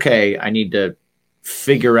like, okay, I need to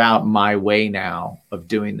figure out my way now of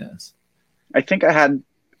doing this? I think I had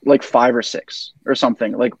like 5 or 6 or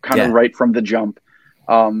something, like kind of right from the jump.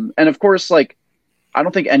 And of course, like I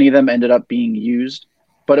don't think any of them ended up being used,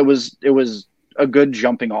 but it was a good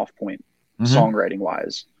jumping off point, songwriting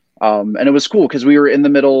wise. And it was cool because we were in the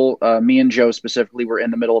middle, me and Joe specifically were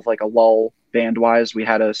in the middle of like a lull band wise. We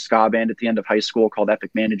had a ska band at the end of high school called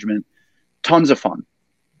Epic Management. Tons of fun.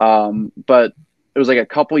 But it was like a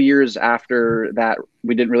couple years after that,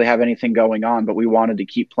 we didn't really have anything going on, but we wanted to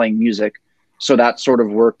keep playing music. So that sort of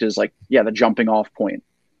worked as like, the jumping off point.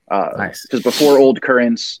 Nice. Because before Old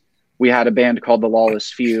Currents, we had a band called the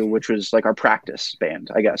Lawless Few, which was like our practice band,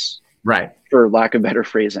 I guess. Right. For lack of better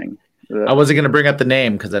phrasing. I wasn't going to bring up the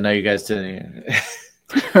name because I know you guys didn't.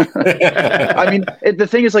 I mean, the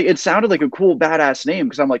thing is, like, it sounded like a cool, badass name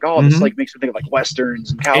because I'm like, oh, this like makes me think of like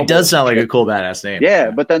westerns and cowboys. It does sound like a cool, badass name.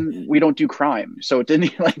 Yeah, but then we don't do crime, so it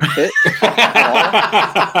didn't like fit.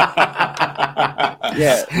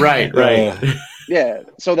 Yeah. Right. Yeah.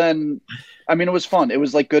 So then, I mean, it was fun. It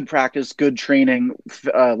was like good practice, good training,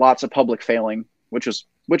 lots of public failing, which is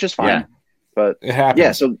fine. Yeah. But It happens.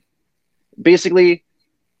 yeah, so basically,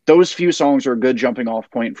 those few songs are a good jumping off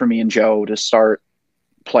point for me and Joe to start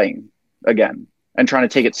playing again and trying to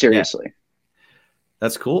take it seriously.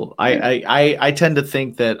 That's cool. I tend to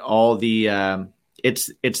think that all the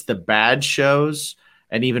it's the bad shows,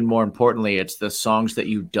 and even more importantly, it's the songs that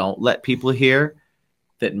you don't let people hear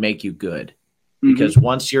that make you good. Because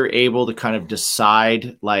once you're able to kind of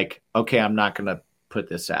decide, like, okay, I'm not going to put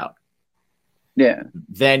this out. Yeah.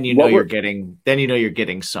 Then you know you're getting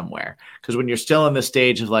somewhere. Because when you're still in the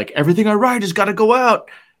stage of like everything I write has got to go out,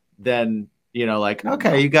 then like,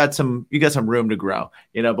 okay, you got some room to grow.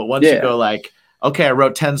 But once you go like, okay, I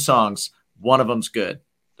wrote 10 songs, one of them's good.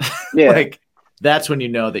 Yeah. Like that's when you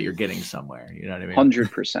know that you're getting somewhere. You know what I mean?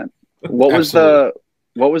 100%.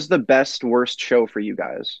 What was the best worst show for you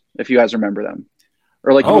guys, if you guys remember them?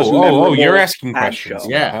 Or like you're asking questions. Show.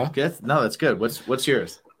 Yeah. Huh? No, that's good. What's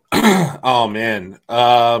yours? Oh man.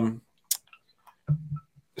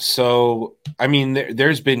 So I mean,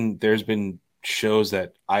 there's been shows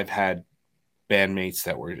that I've had bandmates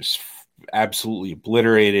that were just absolutely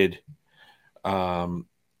obliterated.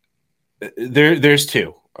 There's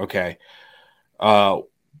two. Okay.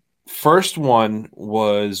 First one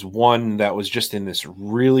was one that was just in this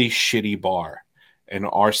really shitty bar, and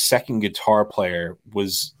our second guitar player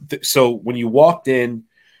was so when you walked in,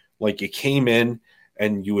 like you came in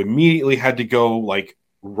and you immediately had to go like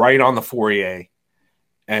right on the foyer,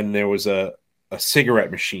 and there was a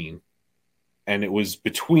cigarette machine, and it was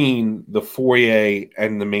between the foyer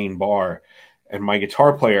and the main bar, and my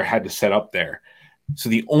guitar player had to set up there. So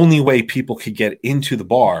the only way people could get into the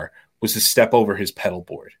bar was to step over his pedal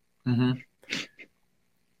board.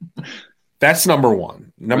 That's number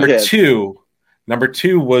one. Number two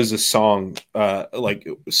was a song.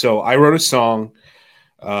 So I wrote a song.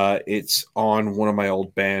 It's on one of my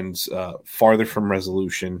old bands, Farther From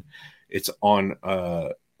Resolution. It's on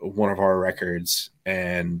one of our records,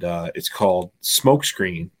 and it's called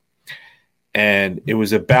Smokescreen. And it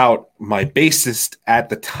was about my bassist at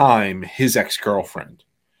the time, his ex-girlfriend.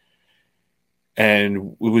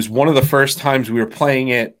 And it was one of the first times we were playing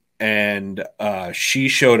it, and she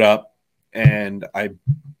showed up, and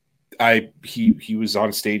he was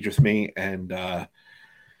on stage with me, and I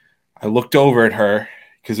looked over at her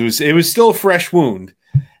because it was still a fresh wound,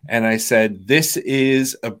 and I said, "This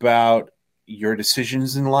is about your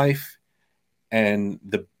decisions in life and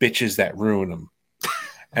the bitches that ruin them."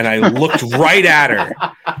 And I looked right at her,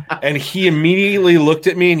 and he immediately looked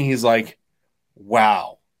at me, and he's like,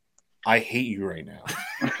 "Wow, I hate you right now."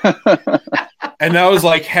 And that was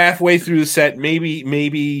like halfway through the set,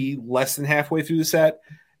 maybe less than halfway through the set.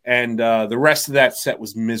 And the rest of that set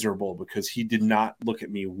was miserable because he did not look at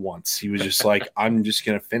me once. He was just like, "I'm just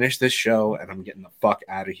going to finish this show and I'm getting the fuck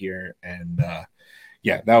out of here." And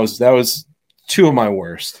that was two of my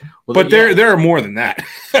worst. Well, but there are more than that.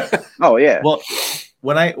 Oh yeah. Well,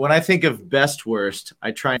 when I think of best worst, I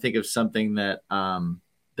try and think of something that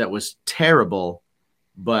that was terrible,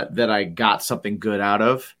 but that I got something good out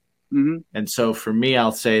of. And so for me,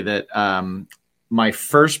 I'll say that my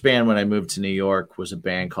first band when I moved to New York was a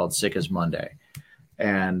band called Sick as Monday.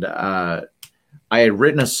 And I had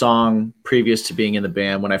written a song previous to being in the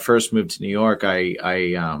band. When I first moved to New York,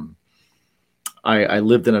 I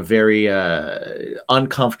lived in a very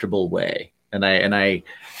uncomfortable way. And I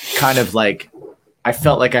kind of like, I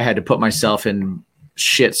felt like I had to put myself in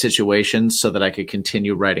shit situations so that I could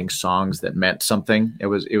continue writing songs that meant something. It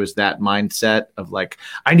was that mindset of like,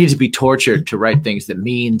 I need to be tortured to write things that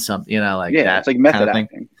mean something, that. It's like method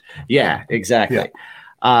acting. Yeah, exactly. Yeah.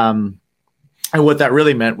 And what that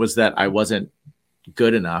really meant was that I wasn't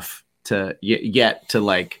good enough to yet to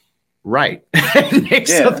like right. Make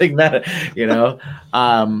something meta, you know.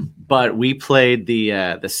 But we played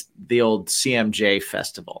the old CMJ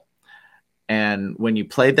festival, and when you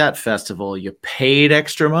played that festival, you paid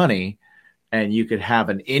extra money, and you could have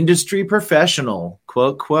an industry professional,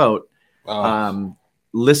 quote,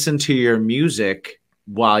 listen to your music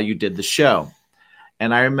while you did the show.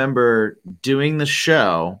 And I remember doing the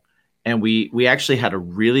show, and we actually had a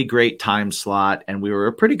really great time slot, and we were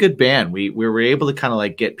a pretty good band. We were able to kind of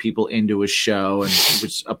like get people into a show, and it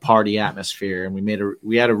was a party atmosphere, and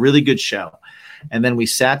we had a really good show. And then we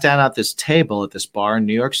sat down at this table at this bar in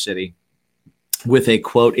New York City with a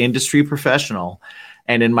quote industry professional.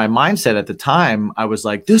 And in my mindset at the time, I was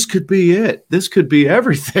like, this could be it. This could be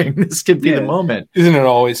everything. This could be the moment. Isn't it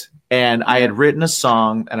always? And I had written a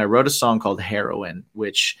song, and I wrote a song called Heroin,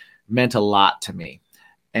 which meant a lot to me.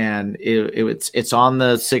 And it's on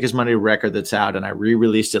the Sick as Monday record that's out, and I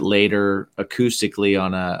re-released it later acoustically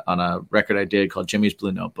on a record I did called Jimmy's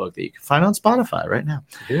Blue Notebook that you can find on Spotify right now.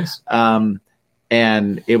 Yes.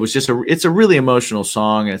 And it was it's a really emotional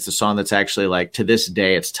song, and it's a song that's actually like to this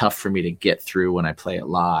day it's tough for me to get through when I play it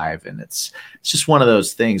live, and it's just one of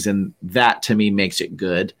those things, and that to me makes it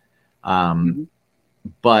good.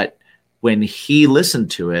 But when he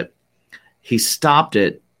listened to it, he stopped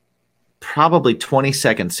it probably 20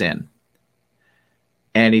 seconds in,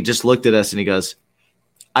 and he just looked at us and he goes,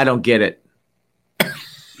 I don't get it.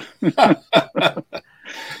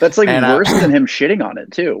 That's like worse than him shitting on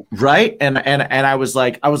it too. Right. And I was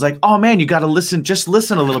like, oh man, you got to listen, just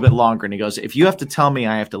listen a little bit longer. And he goes, if you have to tell me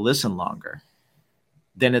I have to listen longer,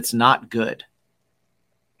 then it's not good.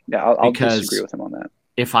 Yeah. I'll disagree with him on that.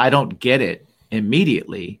 If I don't get it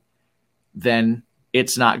immediately, then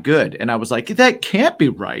it's not good. And I was like, that can't be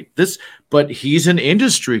right. But he's an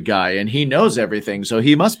industry guy and he knows everything, so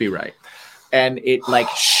he must be right. And it like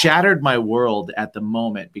shattered my world at the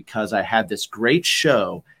moment, because I had this great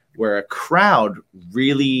show where a crowd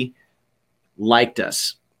really liked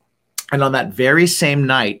us. And on that very same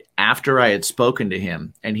night, after I had spoken to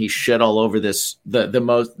him and he shit all over this,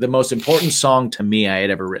 the most important song to me I had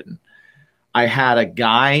ever written, I had a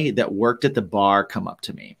guy that worked at the bar come up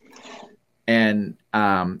to me. And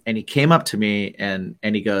he came up to me and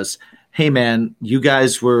he goes, hey man, you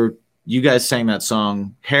guys sang that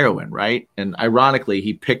song Heroin, right? And ironically,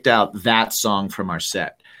 he picked out that song from our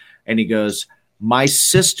set. And he goes, my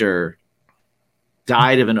sister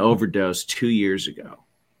died of an overdose 2 years ago.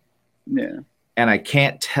 Yeah. And I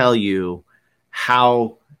can't tell you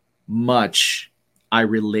how much I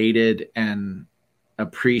related and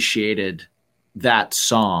appreciated that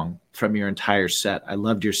song from your entire set. I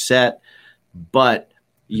loved your set, but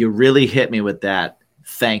you really hit me with that.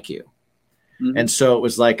 Thank you. Mm-hmm. And so it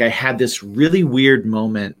was like I had this really weird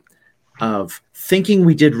moment of thinking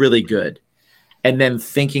we did really good, and then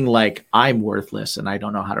thinking like I'm worthless and I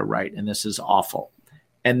don't know how to write and this is awful.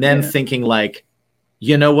 And then thinking like,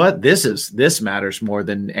 you know what? This matters more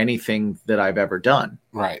than anything that I've ever done.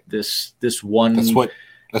 Right. This one that's what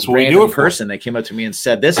we do it person that came up to me and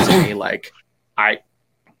said this to me, like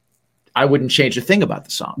I wouldn't change a thing about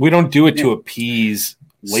the song. We don't do it to appease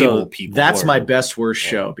label people. That's my best worst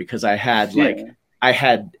show, because I had I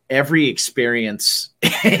had every experience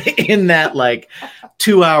in that like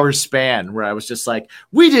 2 hour span where I was just like,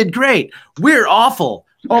 we did great. We're awful.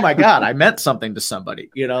 Oh my God, I meant something to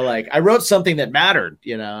somebody, you know, like I wrote something that mattered,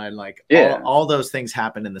 you know, and like all those things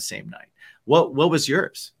happened in the same night. What was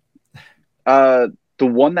yours? The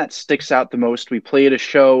one that sticks out the most, we played a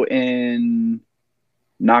show in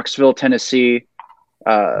Knoxville, Tennessee.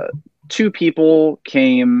 Two people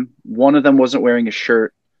came. One of them wasn't wearing a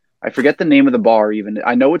shirt. I forget the name of the bar even.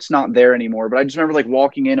 I know it's not there anymore, but I just remember like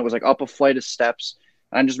walking in, it was like up a flight of steps.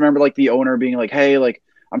 And I just remember like the owner being like, hey, like,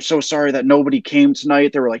 I'm so sorry that nobody came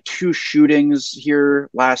tonight. There were like 2 shootings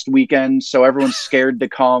here last weekend, so everyone's scared to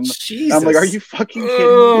come. I'm like, are you fucking kidding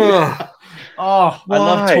me? Oh, I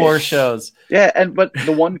love tour shows. Yeah, but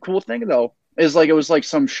the one cool thing though is like it was like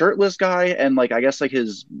some shirtless guy and like I guess like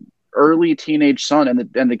his early teenage son, and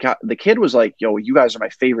the kid was like, yo, you guys are my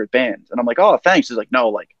favorite band. And I'm like, oh, thanks. He's like, no,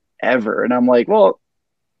 like ever. And I'm like, well,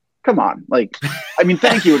 come on, like, I mean,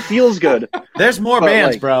 thank you, it feels good. There's more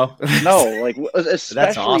bands, like, bro. No, like especially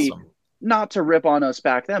that's awesome. Not to rip on us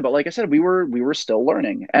back then, but like I said, we were still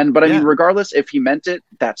learning. But I mean, regardless, if he meant it,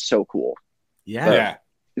 that's so cool. Yeah,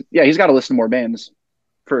 he's got to listen to more bands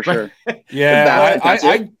for sure.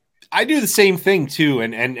 I do the same thing too,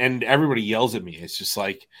 and everybody yells at me. It's just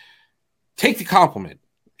like, take the compliment,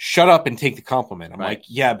 shut up and take the compliment. I'm like,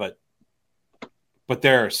 yeah, but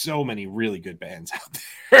there are so many really good bands out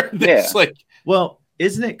there. Like, well,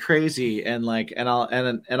 isn't it crazy? And like, and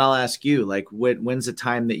I'll ask you, like, when's the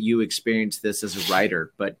time that you experienced this as a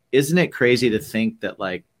writer? But isn't it crazy to think that,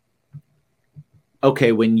 like,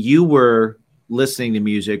 okay, when you were listening to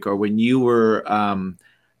music, or when you were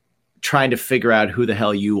trying to figure out who the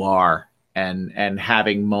hell you are, and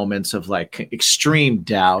having moments of like extreme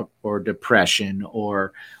doubt or depression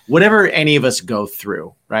or whatever any of us go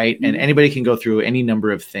through, right? And anybody can go through any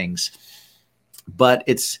number of things, but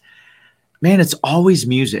it's always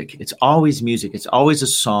music. It's always music. It's always a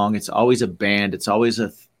song. It's always a band. It's always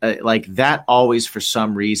like that always, for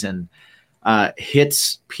some reason,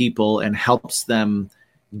 hits people and helps them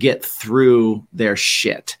get through their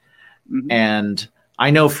shit. Mm-hmm. And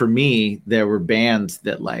I know for me, there were bands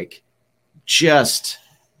that like just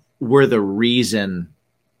were the reason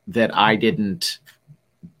that I didn't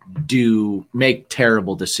make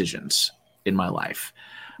terrible decisions in my life.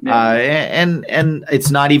 Yeah. And it's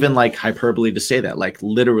not even like hyperbole to say that. Like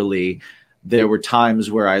literally, there were times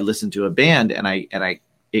where I listened to a band and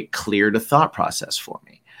it cleared a thought process for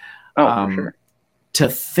me. Oh, for sure. To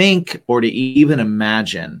think or to even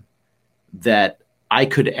imagine that I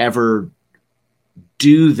could ever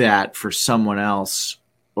do that for someone else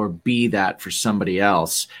or be that for somebody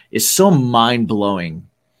else is so mind blowing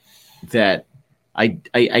that I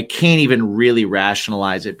can't even really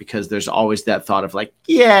rationalize it, because there's always that thought of like,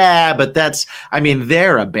 yeah, but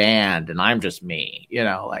they're a band and I'm just me,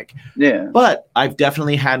 like, yeah. But I've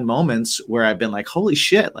definitely had moments where I've been like, holy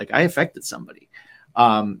shit, like I affected somebody.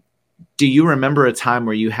 Do you remember a time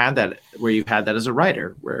where you had that as a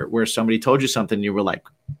writer, where somebody told you something and you were like,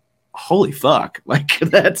 holy fuck, like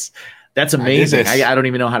that's amazing. I don't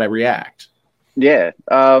even know how to react. Yeah.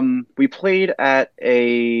 We played at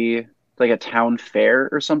a town fair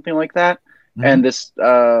or something like that. Mm-hmm. And this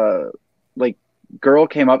like girl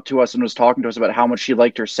came up to us and was talking to us about how much she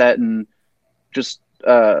liked her set, and just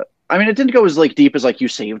it didn't go as like deep as like you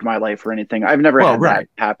saved my life or anything. I've never had that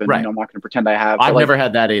happen. Right. I'm not going to pretend I have. I've never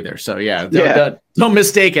had that either. So yeah, don't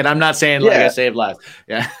mistake it. I'm not saying like I saved lives.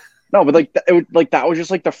 Yeah. No, but that was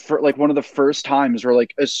just like one of the first times where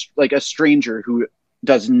like a stranger who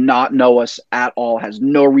does not know us at all, has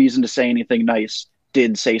no reason to say anything nice,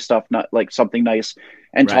 did say stuff not like something nice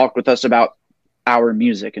and talk with us about our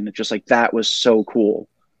music, and it's just like that was so cool.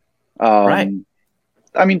 Right.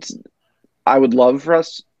 I would love for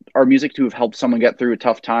our music to have helped someone get through a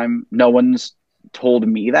tough time. No one's told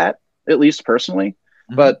me that, at least personally,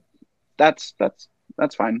 but that's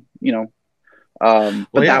fine, but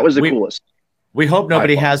that was the coolest. We hope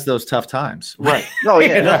nobody has those tough times. Right. Oh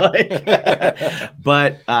yeah.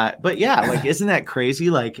 But yeah, like, isn't that crazy?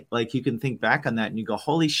 Like you can think back on that and you go,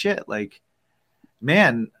 holy shit, like,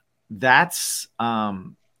 man, that's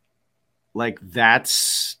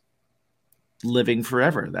living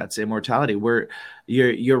forever. That's immortality. Where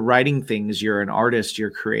you're writing things, you're an artist,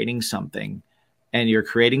 you're creating something, and you're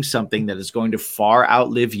creating something that is going to far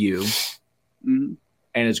outlive you. Mm-hmm.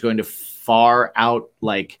 And it's going to far out,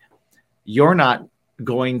 like, you're not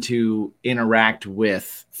going to interact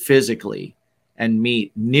with physically and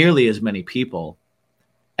meet nearly as many people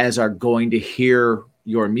as are going to hear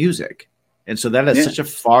your music. And so that is such a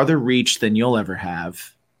farther reach than you'll ever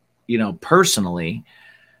have, personally.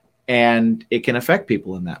 And it can affect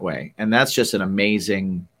people in that way. And that's just an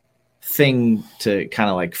amazing thing to kind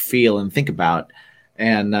of like feel and think about.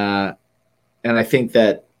 And I think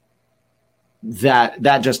that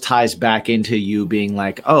just ties back into you being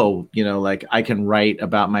like, oh, like I can write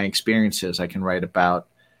about my experiences. I can write about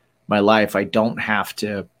my life. I don't have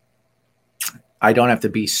to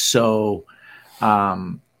be so,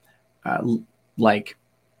 like,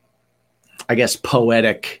 I guess,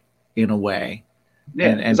 poetic in a way. Yeah,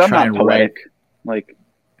 and try and poetic. Like,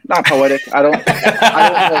 not poetic. I don't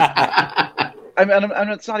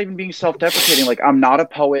it's not even being self-deprecating. Like, I'm not a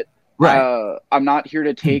poet. Right. I'm not here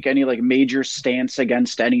to take any like major stance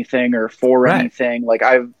against anything or for anything. Like,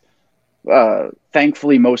 I've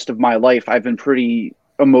thankfully most of my life I've been pretty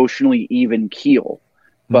emotionally even keel.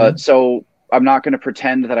 But so I'm not going to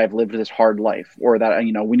pretend that I've lived this hard life or that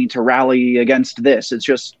we need to rally against this. It's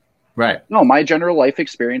just no, my general life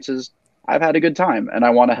experiences, I've had a good time, and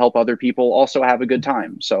I want to help other people also have a good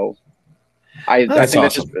time. So I think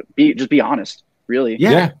awesome. That just be honest. Really?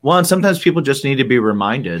 Yeah. Well, and sometimes people just need to be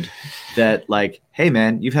reminded that, like, hey,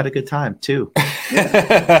 man, you've had a good time too. As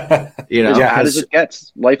bad as it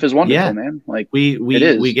gets, life is wonderful, man. Like, we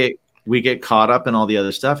get caught up in all the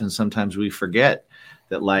other stuff, and sometimes we forget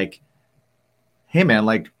that, like, hey, man,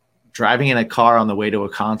 like driving in a car on the way to a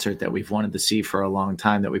concert that we've wanted to see for a long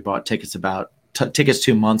time, that we bought tickets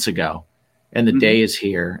 2 months ago, and the day is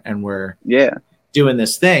here, and we're doing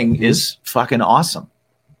this thing is fucking awesome.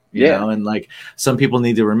 You know, and like some people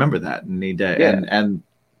need to remember that and need to and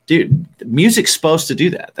dude, music's supposed to do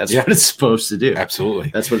that. That's what it's supposed to do. Absolutely.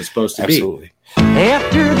 That's what it's supposed to be.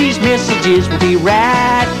 After these messages, we'll be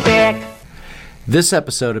right back. This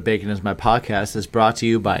episode of Bacon is My Podcast is brought to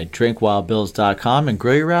you by drinkwildbills.com and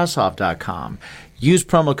grillyourassoff.com. Use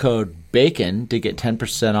promo code BACON to get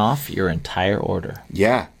 10% off your entire order.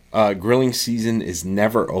 Yeah. Grilling season is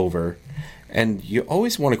never over. And you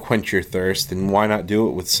always want to quench your thirst, and why not do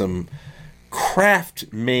it with some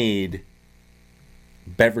craft-made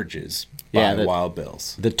beverages by Wild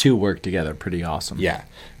Bills. The two work together pretty awesome. Yeah.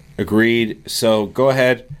 Agreed. So go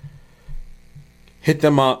ahead, hit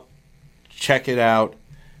them up, check it out.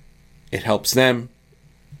 It helps them,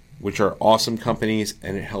 which are awesome companies,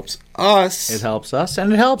 and it helps us. It helps us,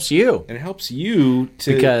 and it helps you. And it helps you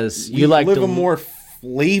to because you like live a more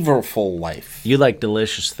flavorful life. You like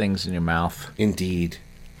delicious things in your mouth. Indeed.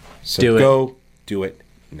 So go do it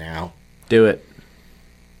now. Do it.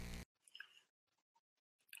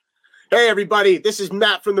 Hey everybody, this is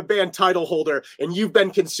Matt from the band Title Holder, and you've been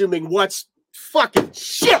consuming what's fucking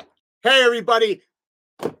shit. Hey everybody.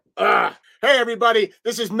 Hey everybody,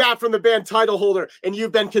 this is Matt from the band Title Holder, and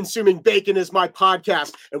you've been consuming Bacon is My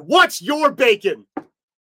Podcast. And what's your bacon?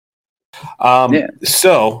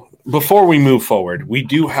 So before we move forward, we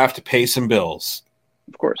do have to pay some bills.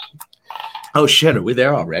 Of course. Oh shit, are we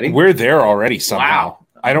there already? We're there already somehow. Wow.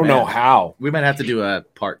 I don't know how. We might have to do a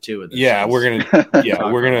part 2 of this. Yeah, we're gonna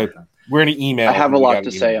email. I have a lot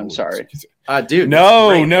to say. I'm sorry. Dude.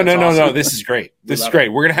 No. This is great. This is great.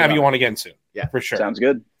 We're gonna have you on again soon. Yeah, for sure. Sounds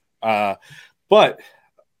good. But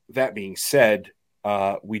that being said,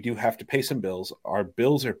 we do have to pay some bills. Our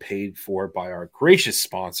bills are paid for by our gracious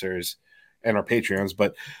sponsors and our Patreons,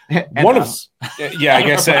 but one of I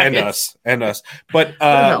guess and us. But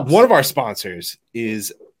one of our sponsors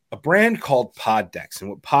is a brand called Poddex, and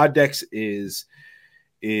what Poddex is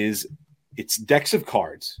it's decks of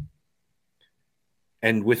cards,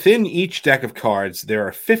 and within each deck of cards there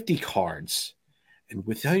are 50 cards, and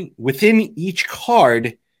within each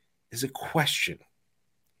card is a question.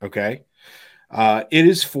 Okay, it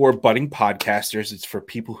is for budding podcasters. It's for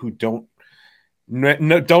people who don't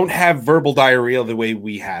have verbal diarrhea the way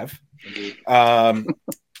we have. And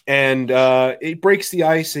it breaks the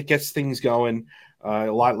ice. It gets things going. A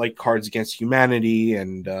lot like Cards Against Humanity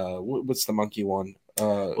and what's the monkey one?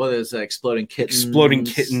 Well, there's Exploding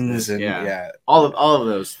Kittens. And all of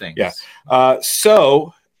those things. Yeah.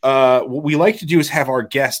 So what we like to do is have our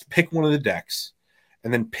guest pick one of the decks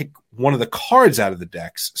and then pick one of the cards out of the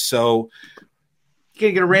decks. So you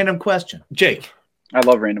gotta get a random question. Jake. I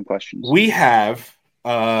love random questions. We have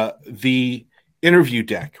the interview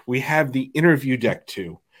deck. We have the interview deck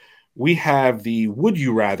 2. We have the Would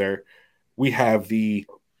You Rather. We have the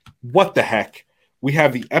What the Heck. We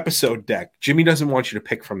have the episode deck. Jimmy doesn't want you to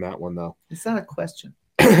pick from that one, though. It's not a question.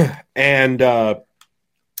 And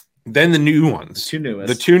then the new ones.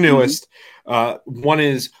 The two newest. One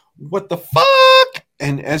is What the Fuck?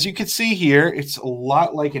 And as you can see here, it's a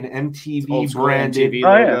lot like an MTV branded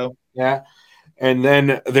logo. Yeah. And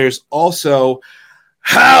then there's also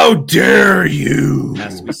How Dare You?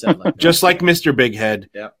 Has to be said like just like Mr. Big Head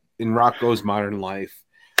in Rocco's Modern Life.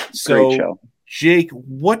 So, great show. Jake,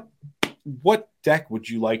 what deck would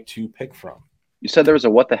you like to pick from? You said there was a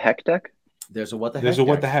What the Heck deck? There's a What the Heck. There's a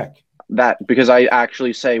What the Heck. That because I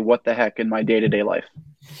actually say what the heck in my day-to-day life.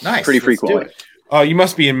 Nice. Pretty frequently. Oh, you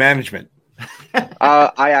must be in management.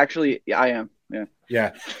 I am. Yeah.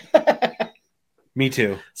 Yeah. Me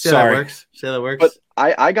too. Sorry. Say that works. But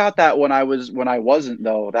I got that when I wasn't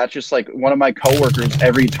though. That's just like one of my coworkers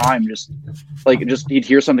every time just he'd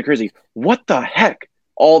hear something crazy. What the heck?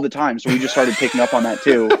 All the time. So we just started picking up on that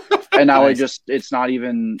too. And now it's not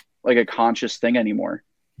even like a conscious thing anymore.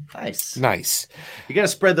 Nice. You got to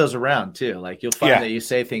spread those around too. Like you'll find that you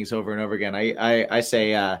say things over and over again. I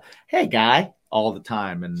say, hey guy, all the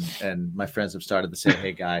time. And my friends have started to say,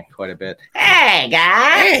 hey guy, quite a bit. Hey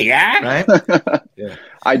guy. Right? Yeah.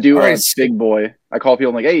 I do big boy. I call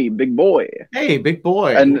people like, hey, big boy. Hey, big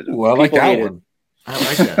boy. And I like that one. I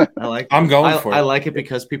like that. I like. I'm going for it. I like it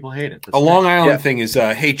because people hate it. That's Long Island thing is,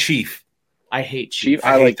 hey Chief. I hate Chief.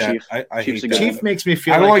 I like that. Chief. I hate that. Chief makes me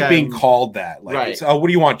feel. I don't like I'm being called that. Like, right. What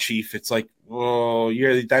do you want, Chief? It's like, oh,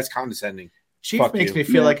 that's condescending. Chief Fuck makes you. me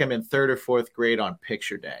feel like I'm in 3rd or 4th grade on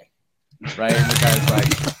picture day, right? And the guy's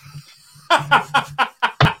like,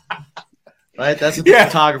 right? That's what the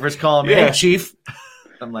photographer's calling me. Hey, Chief.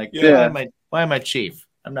 I'm like, why am I Chief?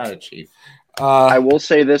 I'm not a chief. I will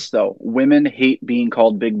say this though: women hate being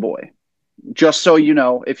called big boy. Just so you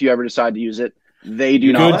know, if you ever decide to use it, They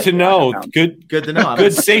do not. Good like to know. pounds. Good Good to know.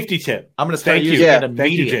 good safety tip. I'm going to start Thank you. using Yeah. it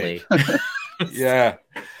Thank you, immediately. Yeah.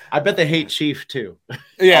 I bet they hate Chief too,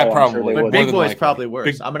 Yeah, Oh, I'm probably. sure they but would. Big More than Boy's likely. probably worse.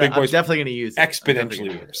 Big I'm Boy's definitely going to use it. I'm definitely exponentially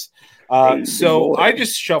gonna use it. worse. Hey, So Big Boy. I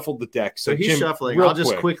just shuffled the deck. So he's Jim, shuffling. real I'll just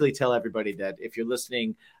quick. quickly tell everybody that if you're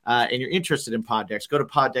listening and you're interested in pod decks, go to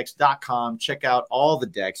poddex.com. Check out all the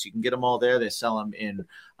decks. You can get them all there. They sell them in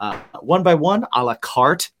one by one, a la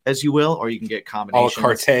carte, as you will, or you can get a la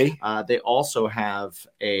combinations. carte. They also have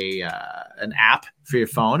an app for your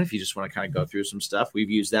phone if you just want to kind of go through some stuff. We've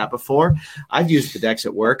used that before. I've used the decks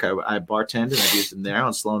at work. I bartend and I've used them there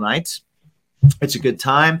on slow nights. It's a good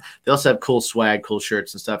time. They also have cool swag, cool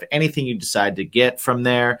shirts and stuff. Anything you decide to get from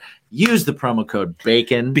there, use the promo code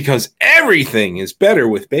BACON Because everything is better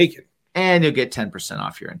with bacon. and you'll get 10%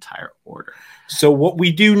 off your entire order. So what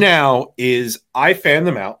we do now is I fan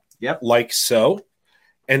them out. Yep. Like so.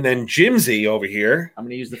 And then Jimsy over here. I'm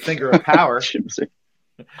going to use the finger of power, Jimsy.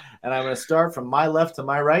 and I'm going to start from my left to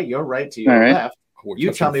my right, your right to your All right. left. We're You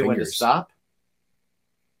touching tell me when to fingers. stop.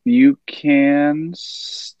 You can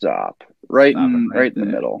stop right Stop it in right right in the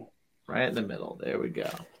there. middle. Right in the middle. There we go.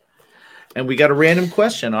 And we got a random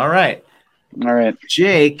question. All right. All right.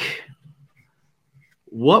 Jake,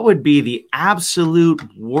 what would be the absolute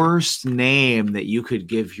worst name that you could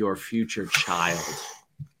give your future child?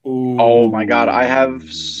 Ooh. Oh my God, I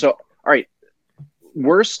have so. All right.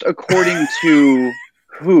 Worst according to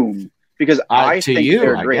whom? Because I to think you,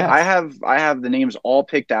 they're I great. guess. I have the names all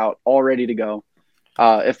picked out, all ready to go.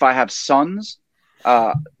 If I have sons,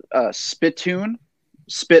 Spittoon,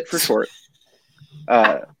 Spit for short.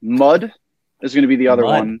 Mud is going to be the other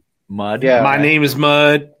Mud. one. Mud. Yeah. My name is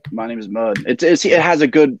Mud. My name is Mud. It has a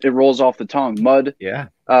good. It rolls off the tongue. Mud. Yeah.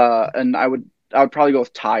 And I would probably go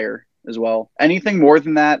with Tire as well. Anything more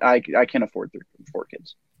than that, I can't afford 4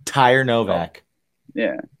 kids. Tyre Novak.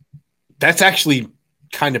 Yeah, That's actually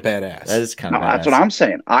kind of badass. That is kind no, of that's what I'm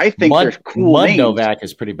saying. I think they're cool Mud names. Novak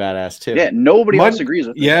is pretty badass too. Yeah, nobody Mud- else agrees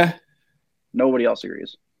with it. Yeah. Nobody else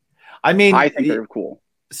agrees. I mean, I think they're cool.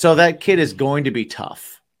 so that kid is going to be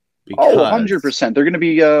tough. Oh, because- 100%. They're going to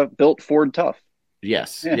be built Ford tough.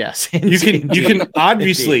 Yes. Yeah. Yes. You can Indeed.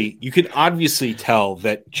 obviously tell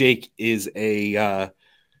that Jake is a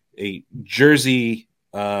Jersey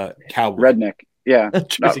cowboy. Redneck. Yeah. No,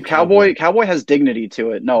 Jersey Cowboy has dignity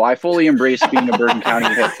to it. No, I fully embrace being a Bergen County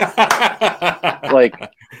hit.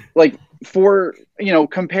 Like for,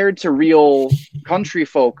 compared to real country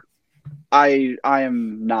folk, I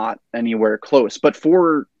am not anywhere close. But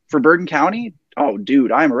for Bergen County, oh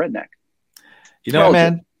dude, I am a redneck. You know, Oh,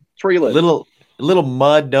 man, That's where you live. little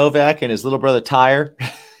Mud Novak and his little brother Tyre,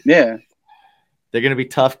 Yeah. they're going to be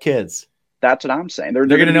tough kids. That's what I'm saying. They're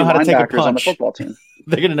They're going to know how to take a linebackers on the punch. football team.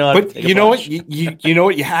 They're going to know how to But take a you know punch. what? You know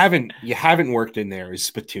what you haven't worked in there is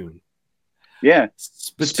Spittoon. Yeah.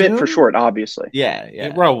 Spittoon? Spit for short, obviously. Yeah,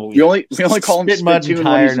 yeah. Probably. We only call him Spit, Mud, and Spittoon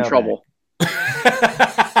when Tire he's in Novak. trouble.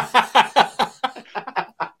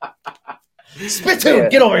 Spittoon, Yeah.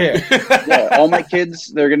 get over here. Yeah, all my kids,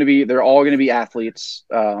 they're all gonna be athletes,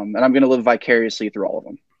 and I'm gonna live vicariously through all of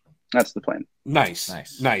them. That's the plan. Nice. I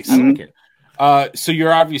like it. So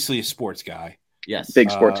you're obviously a sports guy. Yes. Big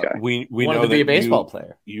sports guy. We wanted know to be a that baseball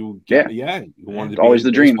player. You Yeah. you wanted to Always be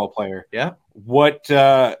a the dream. baseball player. Yeah. What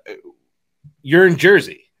you're in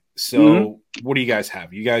Jersey. So Mm-hmm. what do you guys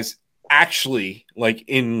have? You guys actually, like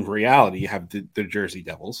in reality, you have the Jersey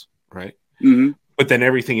Devils, right? hmm But then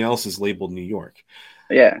everything else is labeled New York.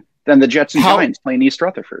 Yeah. Then the Jets and How- Giants playing East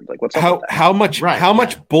Rutherford. Like, what's up with that? How much Right, how yeah.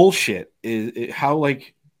 much bullshit is it, how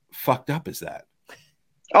like fucked up is that?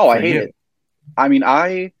 Oh, I for hate you? it. I mean,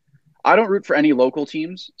 I don't root for any local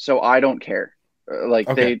teams, so I don't care.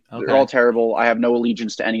 Okay, They're all terrible. I have no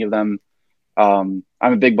allegiance to any of them. I'm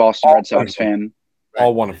a big Boston Red Sox fan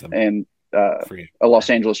All one of them and for you. a Los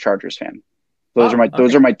Angeles Chargers fan. Those Oh,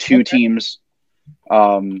 are my two Okay. teams.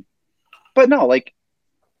 But no, like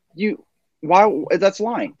why that's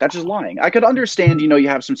lying. That's just lying. I could understand, you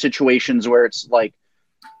have some situations where it's like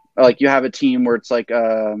you have a team where it's like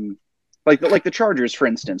the Chargers, for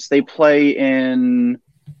instance. They play in,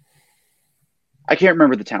 I can't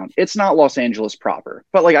remember the town. It's not Los Angeles proper,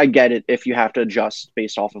 but like I get it if you have to adjust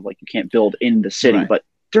based off of like you can't build in the city, Right. but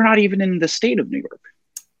they're not even in the state of New York.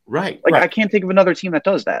 Right. Like Right. I can't think of another team that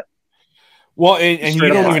does that. Well, and you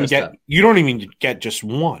Straight up don't stuff. even get just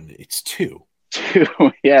one. It's two.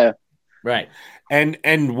 Yeah. Right.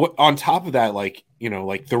 And what on top of that, like the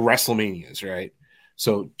WrestleManias, right?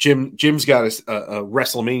 So Jim's got a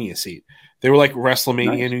WrestleMania seat. They were like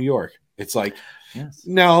WrestleMania Nice. New York. It's like, Yes.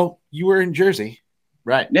 no, you were in Jersey.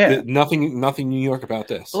 Right. Yeah. Nothing New York about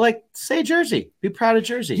this. Well, like, say Jersey. Be proud of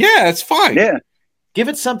Jersey. Yeah, it's fine. Yeah. Give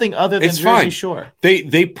it something other than It's Jersey fine. Shore.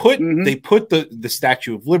 They put Mhm. they put the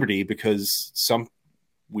Statue of Liberty because some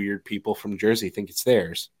weird people from Jersey think it's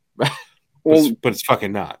theirs. Well, But it's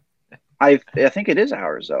fucking not. I think it is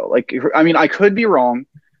ours though. Like, I mean, I could be wrong,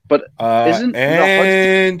 but isn't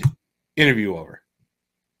And interview over.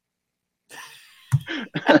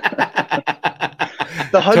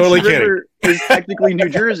 the Hudson Totally River is technically New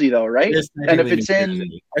Jersey though, right? It's And if technically it's New in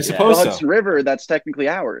Jersey. I the suppose so. Hudson River, that's technically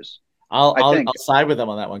ours. I'll think. I'll side with them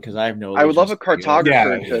on that one because I have no. I would love a allegiance to the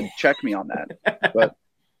cartographer Yeah. to check me on that, but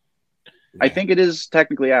I think it is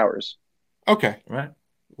technically ours. Okay. Right.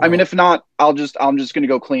 I mean, if not, I'm just going to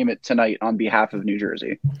go claim it tonight on behalf of New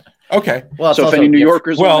Jersey. Okay. Well, it's So if also any a New gift-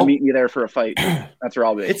 Yorkers want well- to meet me there for a fight, that's where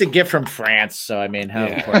I'll be. it's a gift from France, so I mean, how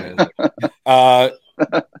Yeah. important is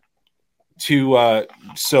it?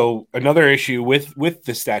 So another issue with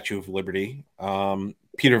the Statue of Liberty,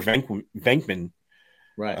 Peter Venkman,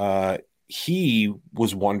 Right. he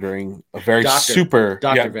was wondering a very Dr. super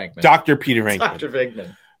Dr. Venkman. Dr. Peter Venkman. Dr.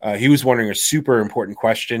 Venkman. He was wondering a super important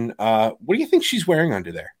question. What do you think she's wearing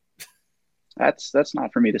under there? That's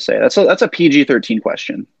not for me to say. That's a PG-13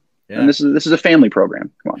 question, Yeah. and this is a family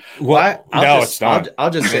program. Come on. Well, It's not. I'll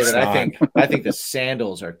just say It's that not. I think the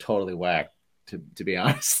sandals are totally whack. To be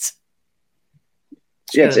honest.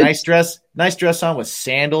 She Yeah, got a nice dress on with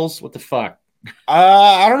sandals. What the fuck?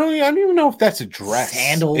 I don't know. I don't even know if that's a dress.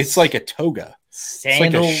 Sandals? It's like a toga.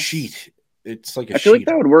 Sandals. It's like a sheet. It's like a I feel like sheet.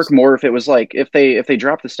 that would work more if it was like if they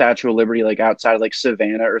dropped the Statue of Liberty like outside like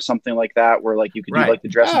Savannah or something like that, where like you could Right. do like the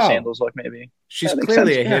dress and Oh. sandals look maybe. She's That makes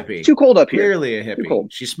clearly sense. a Yeah. hippie. It's too cold up here. Clearly a hippie.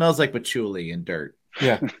 cold. She smells like patchouli and dirt.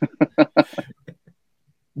 Yeah.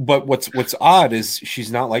 But what's odd is she's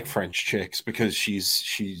not like French chicks because she's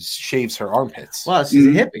shaves her armpits. Well, she's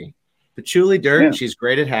Mhm. a hippie. Patchouli, dirt. Yeah. She's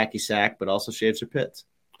great at hacky sack, but also shaves her pits.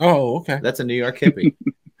 Oh, okay. That's a New York hippie.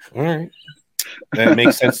 All right. That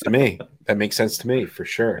makes sense to me. That makes sense to me for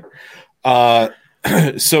sure.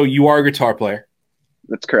 So you are a guitar player.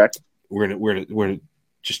 That's correct. We're gonna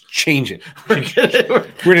just change it. We're We're gonna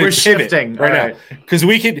pivot shifting right All now because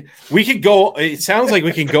we could go. It sounds like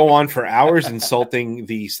we can go on for hours insulting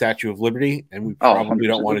the Statue of Liberty, and we Oh, probably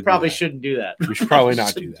don't 100%. want We to. probably shouldn't do that. We should probably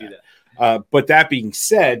not do Shouldn't that. But that being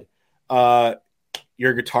said,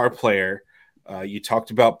 you're a guitar player. You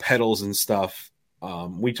talked about pedals and stuff.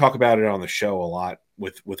 We talk about it on the show a lot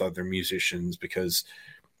with other musicians because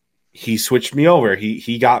he switched me over.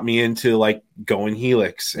 He got me into like going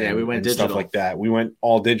Helix and, Yeah, we went and digital. stuff like that. We went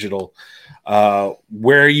all digital.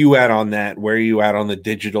 Where are you at on that? Where are you at on the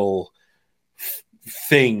digital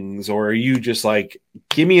things? Or are you just like,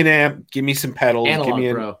 give me an amp, give me some pedals, give Analog,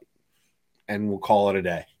 me bro. and we'll call it a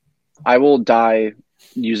day. I will die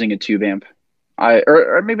using a tube amp.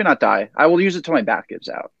 Or maybe not die. I will use it till my back gives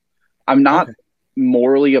out. I'm not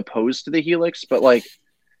morally opposed to the Helix, but like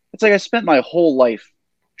it's like I spent my whole life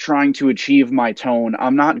trying to achieve my tone.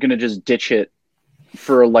 I'm not gonna just ditch it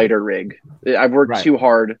for a lighter rig. I've worked Right. too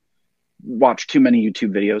hard, watched too many YouTube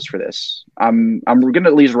videos for this. I'm gonna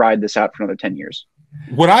at least ride this out for another 10 years.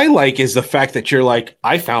 What I like is the fact that you're like,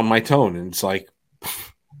 I found my tone, and it's like,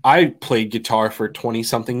 I played guitar for 20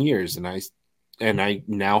 something years, and I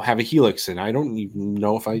now have a Helix, and I don't even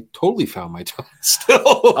know if I totally found my tone still.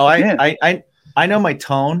 Oh, Yeah. I know my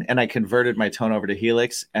tone, and I converted my tone over to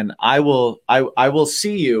Helix, and I will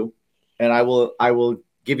see you, and I will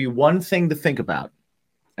give you one thing to think about,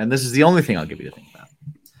 and this is the only thing I'll give you to think about,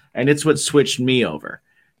 and it's what switched me over,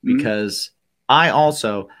 because I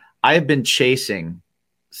have been chasing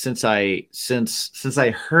since I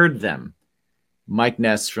heard them, Mike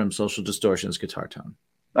Ness from Social Distortion's guitar tone.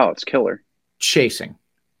 Oh, it's killer. Chasing.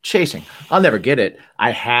 I'll never get it.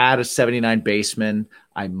 I had a 79 Bassman.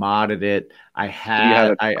 I modded it. I Do had. you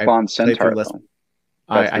have a I Klon played Centaur? through less- though?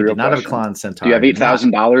 That's the I real did not have a question. Klon Centaur. Do you have I do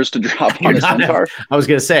not. $8,000 to drop on a not have- Centaur? I was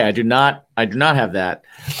going to say I do not have that.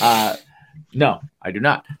 No, I do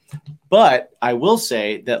not. But I will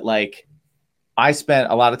say that like I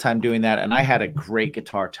spent a lot of time doing that, and I had a great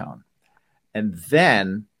guitar tone. And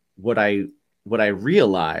then what I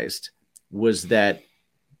realized was that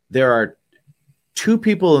there are two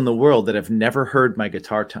people in the world that have never heard my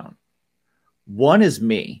guitar tone. One is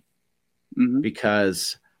me, Mhm.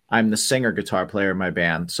 because I'm the singer guitar player in my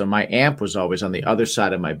band. So my amp was always on the other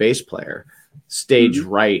side of my bass player, stage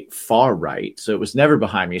right, far right. So it was never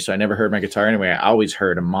behind me. So I never heard my guitar anyway. I always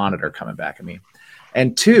heard a monitor coming back at me.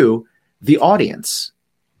 And two, the audience,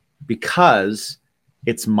 because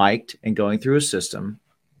it's mic'd and going through a system,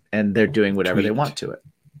 and they're doing whatever they Tweaked. want to it.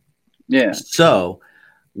 Yeah. So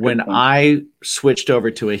when point. I switched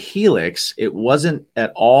over to a Helix, it wasn't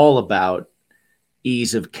at all about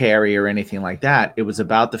ease of carry or anything like that. It was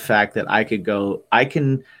about the fact that I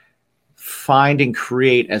can find and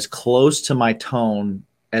create as close to my tone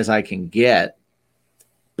as I can get,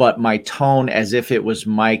 but my tone as if it was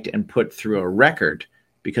mic'd and put through a record,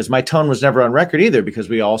 because my tone was never on record either, because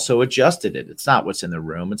we also adjusted it. It's not what's in the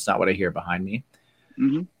room. It's not what I hear behind me.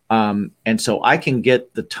 Mm-hmm. And so I can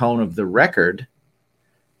get the tone of the record,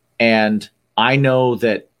 and I know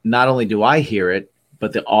that not only do I hear it,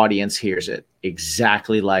 but the audience hears it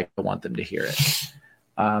exactly like I want them to hear it.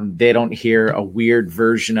 They don't hear a weird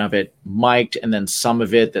version of it mic'd and then some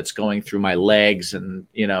of it that's going through my legs. And,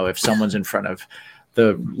 you know, if someone's in front of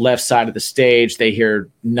the left side of the stage, they hear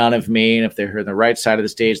none of me. And if they're on the right side of the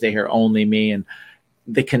stage, they hear only me. And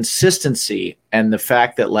the consistency and the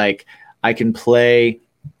fact that, like, I can play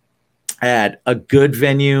at a good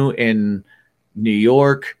venue in New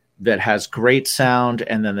York that has great sound,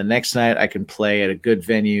 and then the next night I can play at a good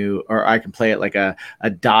venue, or I can play at like a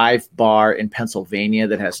dive bar in Pennsylvania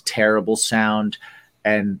that has terrible sound,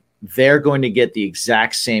 and they're going to get the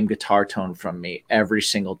exact same guitar tone from me every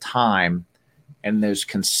single time, and there's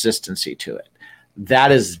consistency to it.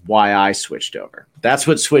 That is why I switched over. That's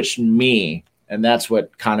what switched me, and that's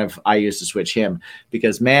what kind of I used to switch him,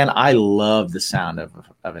 because, man, I love the sound of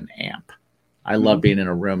an amp. I love being in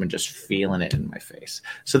a room and just feeling it in my face.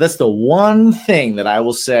 So that's the one thing that I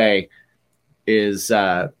will say is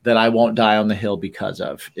that I won't die on the hill because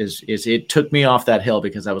of is it took me off that hill,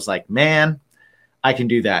 because I was like, man, I can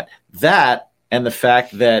do that. That, and the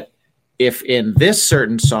fact that if in this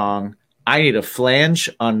certain song I need a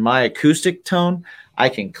flange on my acoustic tone, I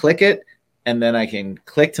can click it, and then I can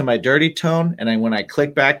click to my dirty tone. And then when I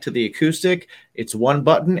click back to the acoustic, it's one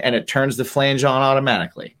button and it turns the flange on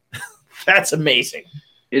automatically. That's amazing.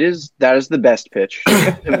 That is the best pitch.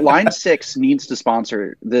 Line 6 needs to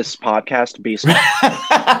sponsor this podcast based on,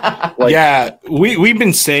 yeah, we've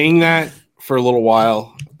been saying that for a little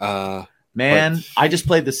while. Man, I just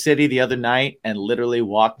played the city the other night and literally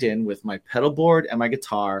walked in with my pedal board and my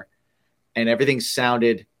guitar, and everything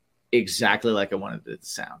sounded exactly like I wanted it to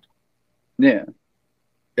sound. Yeah.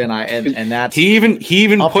 And that's he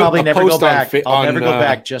even I'll put probably a never post go back. I'll on, never go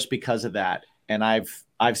back just because of that. And I've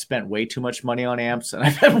spent way too much money on amps, and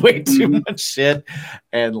I've had way too much shit.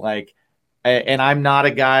 And I'm not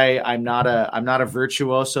a guy. I'm not a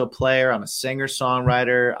virtuoso player. I'm a singer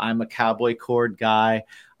songwriter. I'm a cowboy chord guy.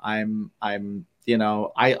 I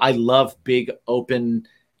love big open,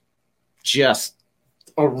 just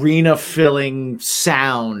arena filling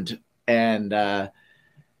sound. And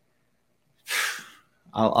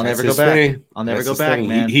I'll never go back. I'll never go back,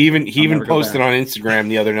 man. He even posted on Instagram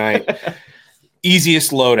the other night. Easiest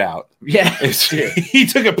loadout. Yeah. He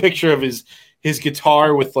took a picture of his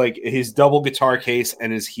guitar with like his double guitar case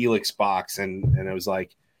and his Helix box, and I was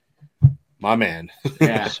like, my man.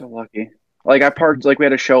 Yeah. So lucky. Like, I parked, like, we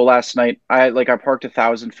had a show last night. I parked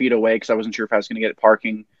 1,000 feet away because I wasn't sure if I was going to get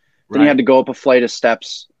parking. Then you had to go up a flight of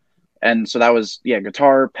steps. And so that was,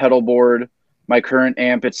 guitar, pedal board, my current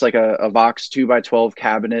amp. It's like a Vox 2x12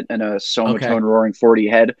 cabinet and a Somatone Roaring 40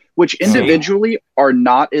 head, which individually are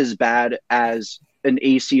not as bad as an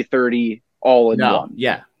AC30 all in one.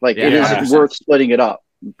 Yeah. Like, it is worth splitting it up,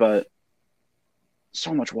 but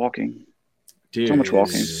so much walking. Dude, so much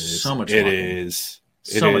walking. So much it walking. is.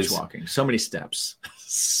 So much walking. So many steps.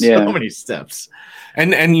 Many steps.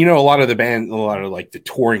 And you know, a lot of like the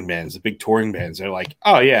touring bands, the big touring bands, they're like,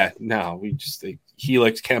 oh yeah, no, we just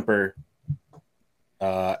Helix, Kemper,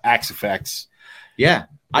 Axe Effects. Yeah.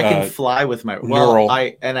 I can fly with my Neural.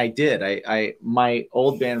 My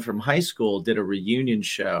old band from high school did a reunion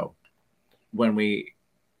show when we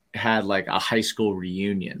had like a high school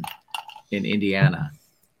reunion in Indiana.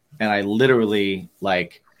 And I literally,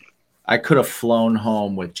 like, I could have flown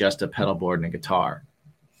home with just a pedal board and a guitar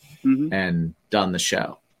and done the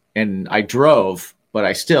show. And I drove, but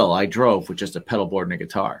I drove with just a pedal board and a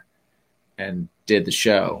guitar and did the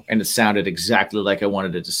show. And it sounded exactly like I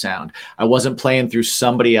wanted it to sound. I wasn't playing through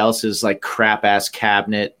somebody else's like crap ass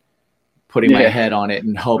cabinet, putting my head on it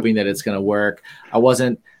and hoping that it's going to work. I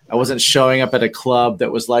wasn't showing up at a club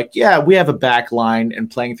that was like, yeah, we have a back line,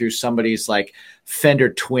 and playing through somebody's like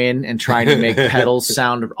Fender Twin and trying to make pedals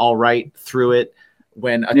sound all right through it,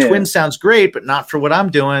 when a Twin sounds great, but not for what I'm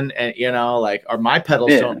doing. And, or my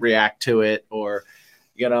pedals don't react to it, or,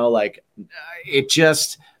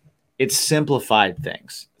 it simplified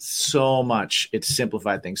things so much. It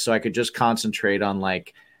simplified things. So I could just concentrate on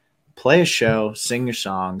like play a show, sing your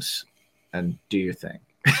songs, and do your thing.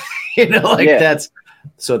 That's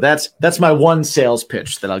my one sales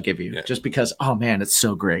pitch that I'll give you, just because, oh man, it's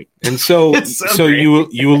so great. And so,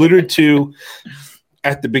 you alluded to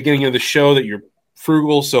at the beginning of the show that you're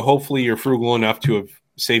frugal, so hopefully you're frugal enough to have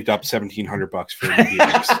saved up $1,700 for the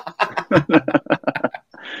DX.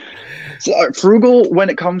 So, frugal when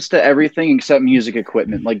it comes to everything except music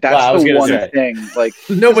equipment. Like that's the one thing. Like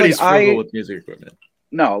nobody's frugal with music equipment.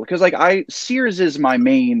 No, because like Sears is my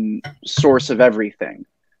main source of everything.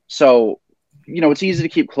 So, it's easy to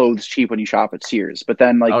keep clothes cheap when you shop at Sears. But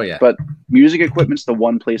then but music equipment's the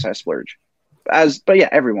one place I splurge.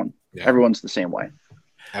 Everyone's the same way.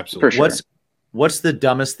 Absolutely. For sure. What's the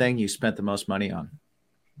dumbest thing you spent the most money on?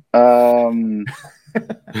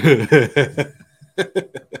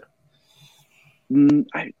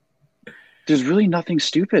 There's really nothing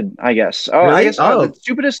stupid, I guess. The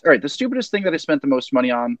stupidest thing that I spent the most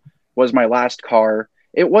money on was my last car.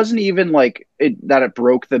 It wasn't even like that it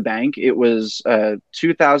broke the bank. It was a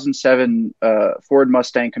 2007 Ford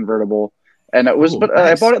Mustang convertible, and it was.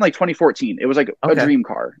 I bought it in like 2014. It was like a dream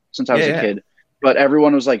car since I was a kid. But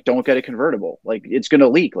everyone was like, "Don't get a convertible. Like it's gonna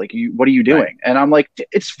leak. Like what are you doing?" Right. And I'm like,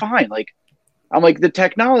 "It's fine." Like I'm like the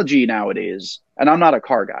technology nowadays, and I'm not a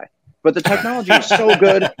car guy. But the technology is so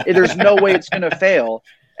good, there's no way it's going to fail.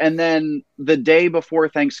 And then the day before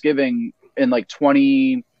Thanksgiving in like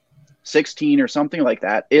 2016 or something like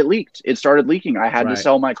that, it leaked. It started leaking. I had to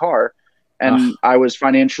sell my car, and I was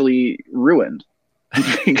financially ruined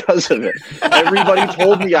because of it. Everybody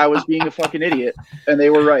told me I was being a fucking idiot, and they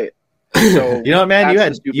were right. So man,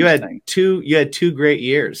 you had two great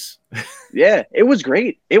years. Yeah, it was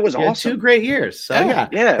great. It was awesome. 2 great years. So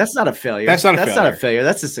yeah, that's not a failure. That's not a failure.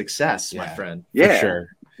 That's a success, my friend. Yeah, for sure.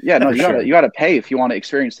 Yeah, no, you gotta pay if you want to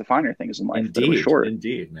experience the finer things in life. Indeed, it was short.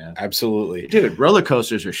 Indeed, man. Absolutely, dude. Roller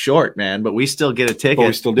coasters are short, man, but we still get a ticket. But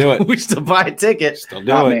we still do it. We still buy a ticket. Still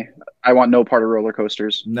do it. Me. I want no part of roller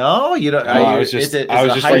coasters. No, you don't. I was just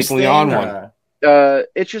recently on one.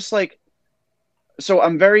 It's just like, so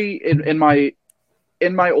I'm very in my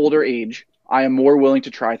older age. I am more willing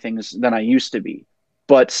to try things than I used to be,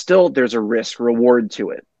 but still there's a risk reward to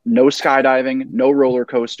it. No skydiving, no roller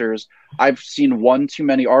coasters. I've seen one too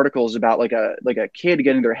many articles about like a kid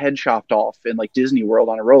getting their head chopped off in like Disney World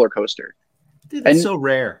on a roller coaster. Dude, that's so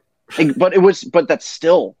rare. But that's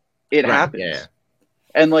still, it happens. Yeah.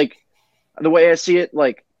 And like the way I see it,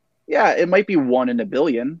 like, yeah, it might be 1 in a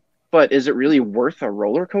billion, but is it really worth a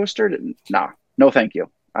roller coaster? Nah, no, thank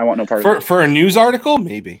you. I want no part of it. For a news article,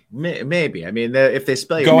 maybe. Maybe. I mean, if they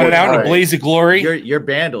spell going out in a blaze of glory, your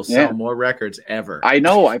band will sell more records ever. I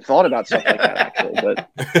know. I've thought about stuff like that actually, but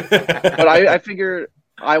I figure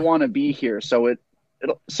I want to be here, so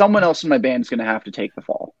someone else in my band is going to have to take the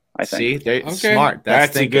fall. I think. See, smart.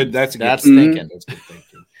 That's good. That's thinking. That's good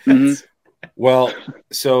thinking. Mm-hmm. Well,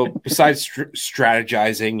 so besides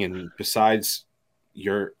strategizing and besides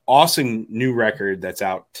your awesome new record that's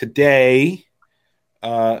out today.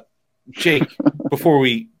 Jake, before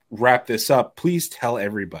we wrap this up, please tell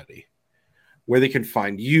everybody where they can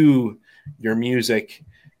find you, your music,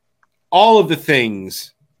 all of the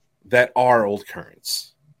things that are Old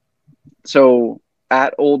Currents. So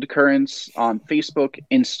at Old Currents on Facebook,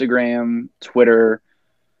 Instagram, Twitter.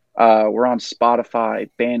 We're on Spotify,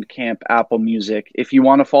 Bandcamp, Apple Music. If you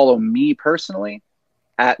want to follow me personally,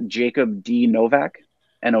 at Jacob D. Novak,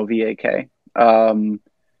 Novak.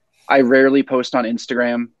 I rarely post on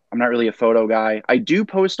Instagram. I'm not really a photo guy. I do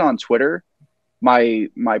post on Twitter. My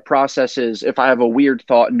process is if I have a weird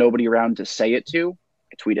thought and nobody around to say it to,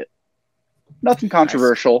 I tweet it. Nothing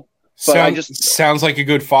controversial. But sounds like a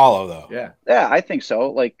good follow though. Yeah, I think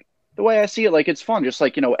so. Like the way I see it, like it's fun. Just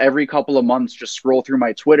like, every couple of months, just scroll through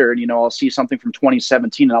my Twitter and, I'll see something from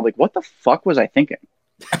 2017 and I'm like, what the fuck was I thinking?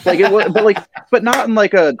 Like it was, but not in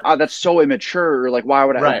like a that's so immature or like why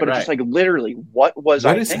would I? Just like literally, what was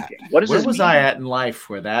I thinking? Where was I at in life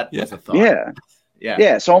where that was a thought?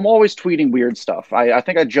 Yeah. So I'm always tweeting weird stuff. I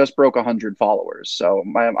think I just broke 100 followers, so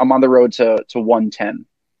I'm on the road to 110.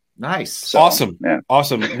 Nice, so, awesome,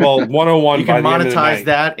 awesome. Well, 101. You can monetize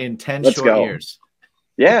that in 10 short years.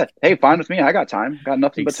 Yeah. Hey, fine with me. I got time. Got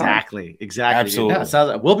nothing but time. Exactly. Absolutely. Yeah, it sounds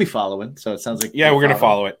like we'll be following. So it sounds like we're gonna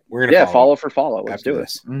follow it. We're gonna follow for follow. Let's do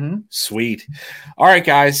this. Mm-hmm. Sweet. All right,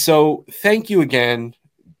 guys. So thank you again,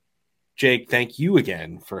 Jake. Thank you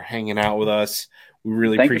again for hanging out with us. We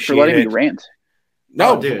really appreciate it. Thank you for letting me rant.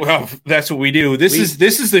 No, well, that's what we do. This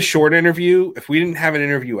is the short interview. If we didn't have an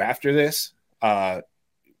interview after this,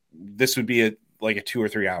 this would be a 2 or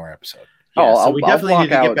 3 hour episode. Yeah, so we definitely need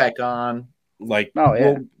to get back on.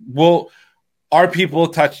 We'll our people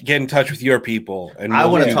get in touch with your people, and I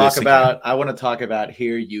want to talk about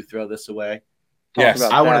here. You throw this away. Yes,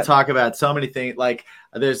 I want to talk about so many things. Like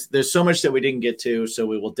there's so much that we didn't get to, so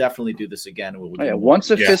we will definitely do this again.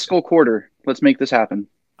 Once a fiscal quarter, let's make this happen.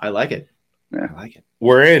 I like it. Yeah. I like it.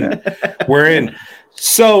 We're in. We're in.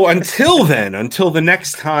 So until then, until the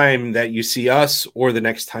next time that you see us, or the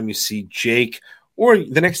next time you see Jake, or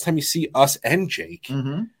the next time you see us and Jake,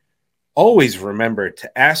 Mm-hmm. always remember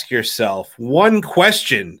to ask yourself one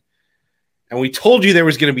question. And we told you there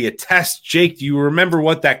was going to be a test. Jake, do you remember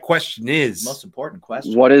what that question is? Most important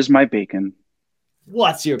question. What is my bacon?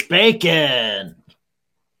 What's your bacon?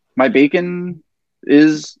 My bacon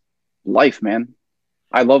is life, man.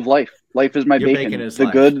 I love life. Life is my Your bacon. bacon is the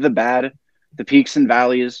life. good, the bad, the peaks and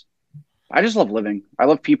valleys. I just love living. I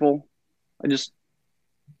love people. I just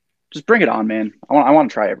bring it on, man. I want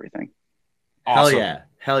to try everything. Awesome.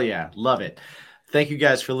 Hell yeah. Love it. Thank you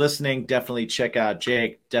guys for listening. Definitely check out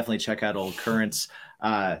Jake. Definitely check out Old Currents.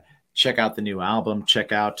 Check out the new album.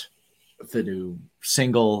 Check out the new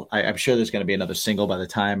single. I'm sure there's going to be another single by the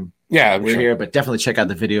time we're here, but definitely check out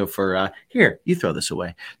the video for here. You throw this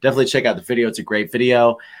away. Definitely check out the video. It's a great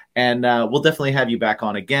video, and we'll definitely have you back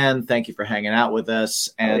on again. Thank you for hanging out with us,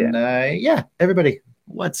 and everybody,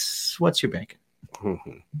 what's your bacon?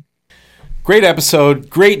 Great episode,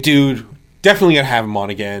 great dude. Definitely gonna have him on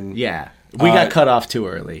again. Yeah, we got cut off too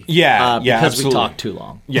early. Yeah, because absolutely. we talked too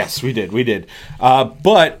long. Yes, we did.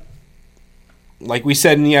 But like we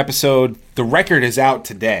said in the episode, the record is out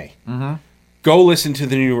today. Mm-hmm. Go listen to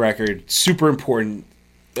the new record. Super important.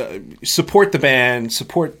 Support the band.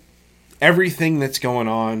 Support everything that's going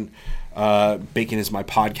on. Bacon is My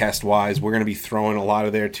Podcast wise. We're going to be throwing a lot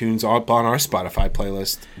of their tunes up on our Spotify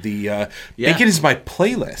playlist. Bacon is My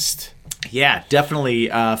Playlist. Yeah, definitely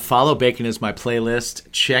follow Bacon is My Playlist.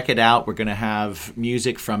 Check it out. We're going to have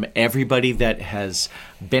music from everybody that has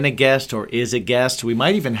been a guest or is a guest. We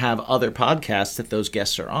might even have other podcasts that those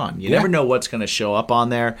guests are on. You never know what's going to show up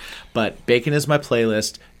on there, but Bacon is My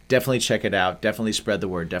Playlist. Definitely check it out. Definitely spread the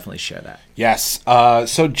word. Definitely share that. Yes.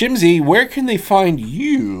 So, Jimsy, where can they find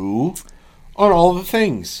you on all the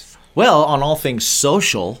things? Well, on all things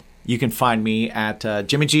social, you can find me at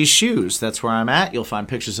Jimmy G's Shoes. That's where I'm at. You'll find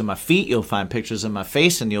pictures of my feet. You'll find pictures of my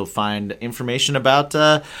face. And you'll find information about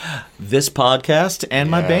this podcast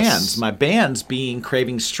and my bands. My bands being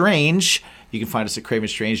Craving Strange. You can find us at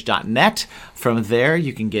cravingstrange.net. From there,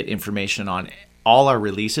 you can get information on all our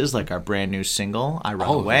releases, like our brand new single, I Run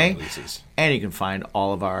Away. And you can find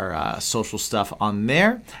all of our social stuff on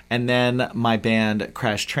there. And then my band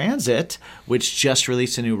Crash Transit, which just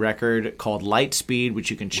released a new record called Lightspeed, which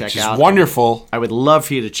you can check out. It's wonderful. I would love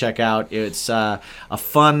for you to check out. It's a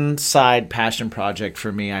fun side passion project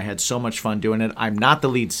for me. I had so much fun doing it. I'm not the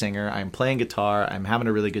lead singer. I'm playing guitar. I'm having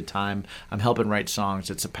a really good time. I'm helping write songs.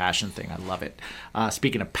 It's a passion thing. I love it.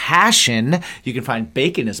 Speaking of passion, you can find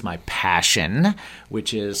Bacon is My Passion,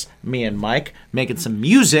 which is me and Mike making some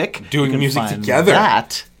music. Doing music together.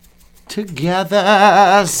 That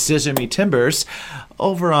together, Sesame Timbers,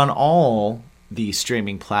 over on all the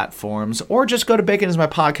streaming platforms, or just go to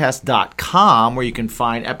baconismypodcast.com where you can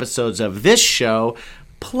find episodes of this show,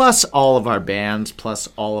 plus all of our bands, plus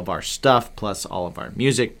all of our stuff, plus all of our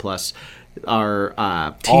music, plus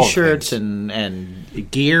our t-shirts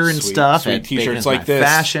and gear and stuff. Sweet at t-shirts Bacon is like My this.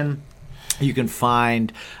 Fashion. You can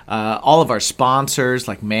find all of our sponsors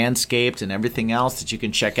like Manscaped and everything else that you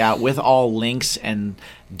can check out with all links and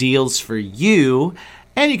deals for you.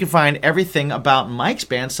 And you can find everything about Mike's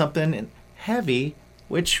band, Something Heavy,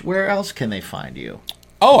 which where else can they find you?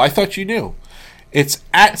 Oh, I thought you knew. It's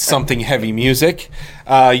at Something Heavy Music.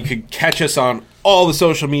 You can catch us on all the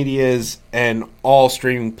social medias and all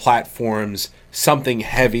streaming platforms. Something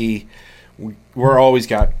Heavy. We're always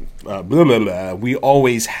got we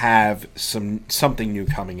always have something new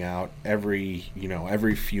coming out every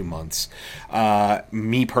few months.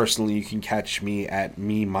 Me personally, you can catch me at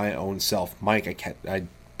my own self, Mike. I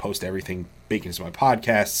post everything. Bacon is My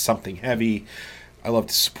Podcast. Something Heavy. I love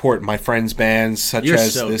to support my friends' bands, such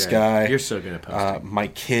as this guy. You're so good at posting. My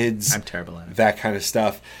kids. I'm terrible at it. That kind of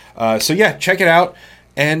stuff. So yeah, check it out.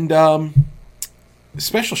 And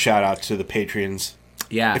special shout out to the Patreons.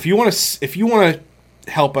 Yeah. If you want to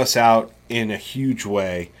help us out in a huge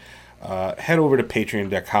way, head over to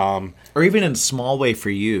patreon.com. Or even in a small way for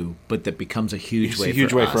you, but that becomes a huge way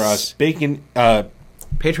for us.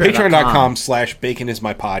 Patreon.com/Bacon is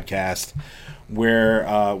My Podcast,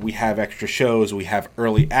 where we have extra shows, we have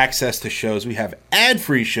early access to shows, we have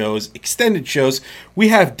ad-free shows, extended shows, we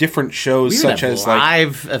have different shows such as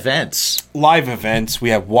live events, we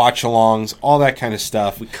have watch-alongs, all that kind of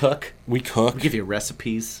stuff. We cook, we give you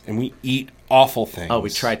recipes, and we eat awful things. Oh, we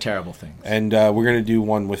try terrible things. And we're going to do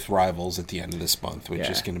one with Rivals at the end of this month, which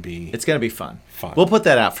is going to be... It's going to be fun. We'll put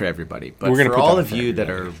that out for everybody. But for all of you that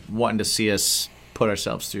are wanting to see us put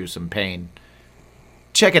ourselves through some pain,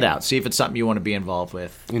 check it out. See if it's something you want to be involved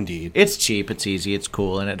with. Indeed. It's cheap, it's easy, it's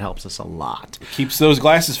cool, and it helps us a lot. Keeps those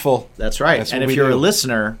glasses full. That's right. That's and what if we you're do. a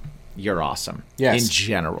listener, you're awesome. Yes. In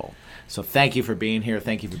general. So thank you for being here.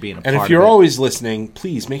 Thank you for being a part And of it. if you're always listening,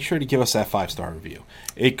 please make sure to give us that 5-star review.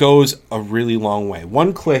 It goes a really long way.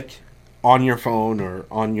 One click on your phone or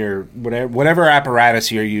on your whatever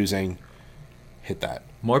apparatus you're using, hit that.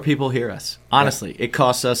 More people hear us. Honestly, it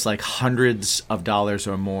costs us like hundreds of dollars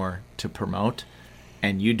or more to promote.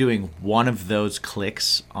 And you doing one of those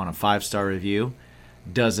clicks on a 5-star review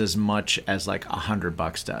does as much as like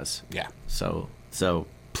 $100 does. Yeah. So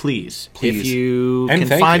please, Please. if you And can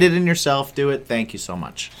thank find you. it in yourself, do it. Thank you so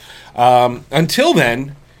much. Until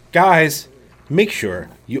then, guys, make sure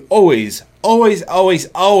you always, always, always,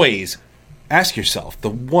 always ask yourself the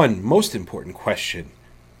one most important question.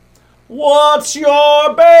 What's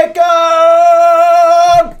your bacon?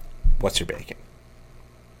 What's your bacon?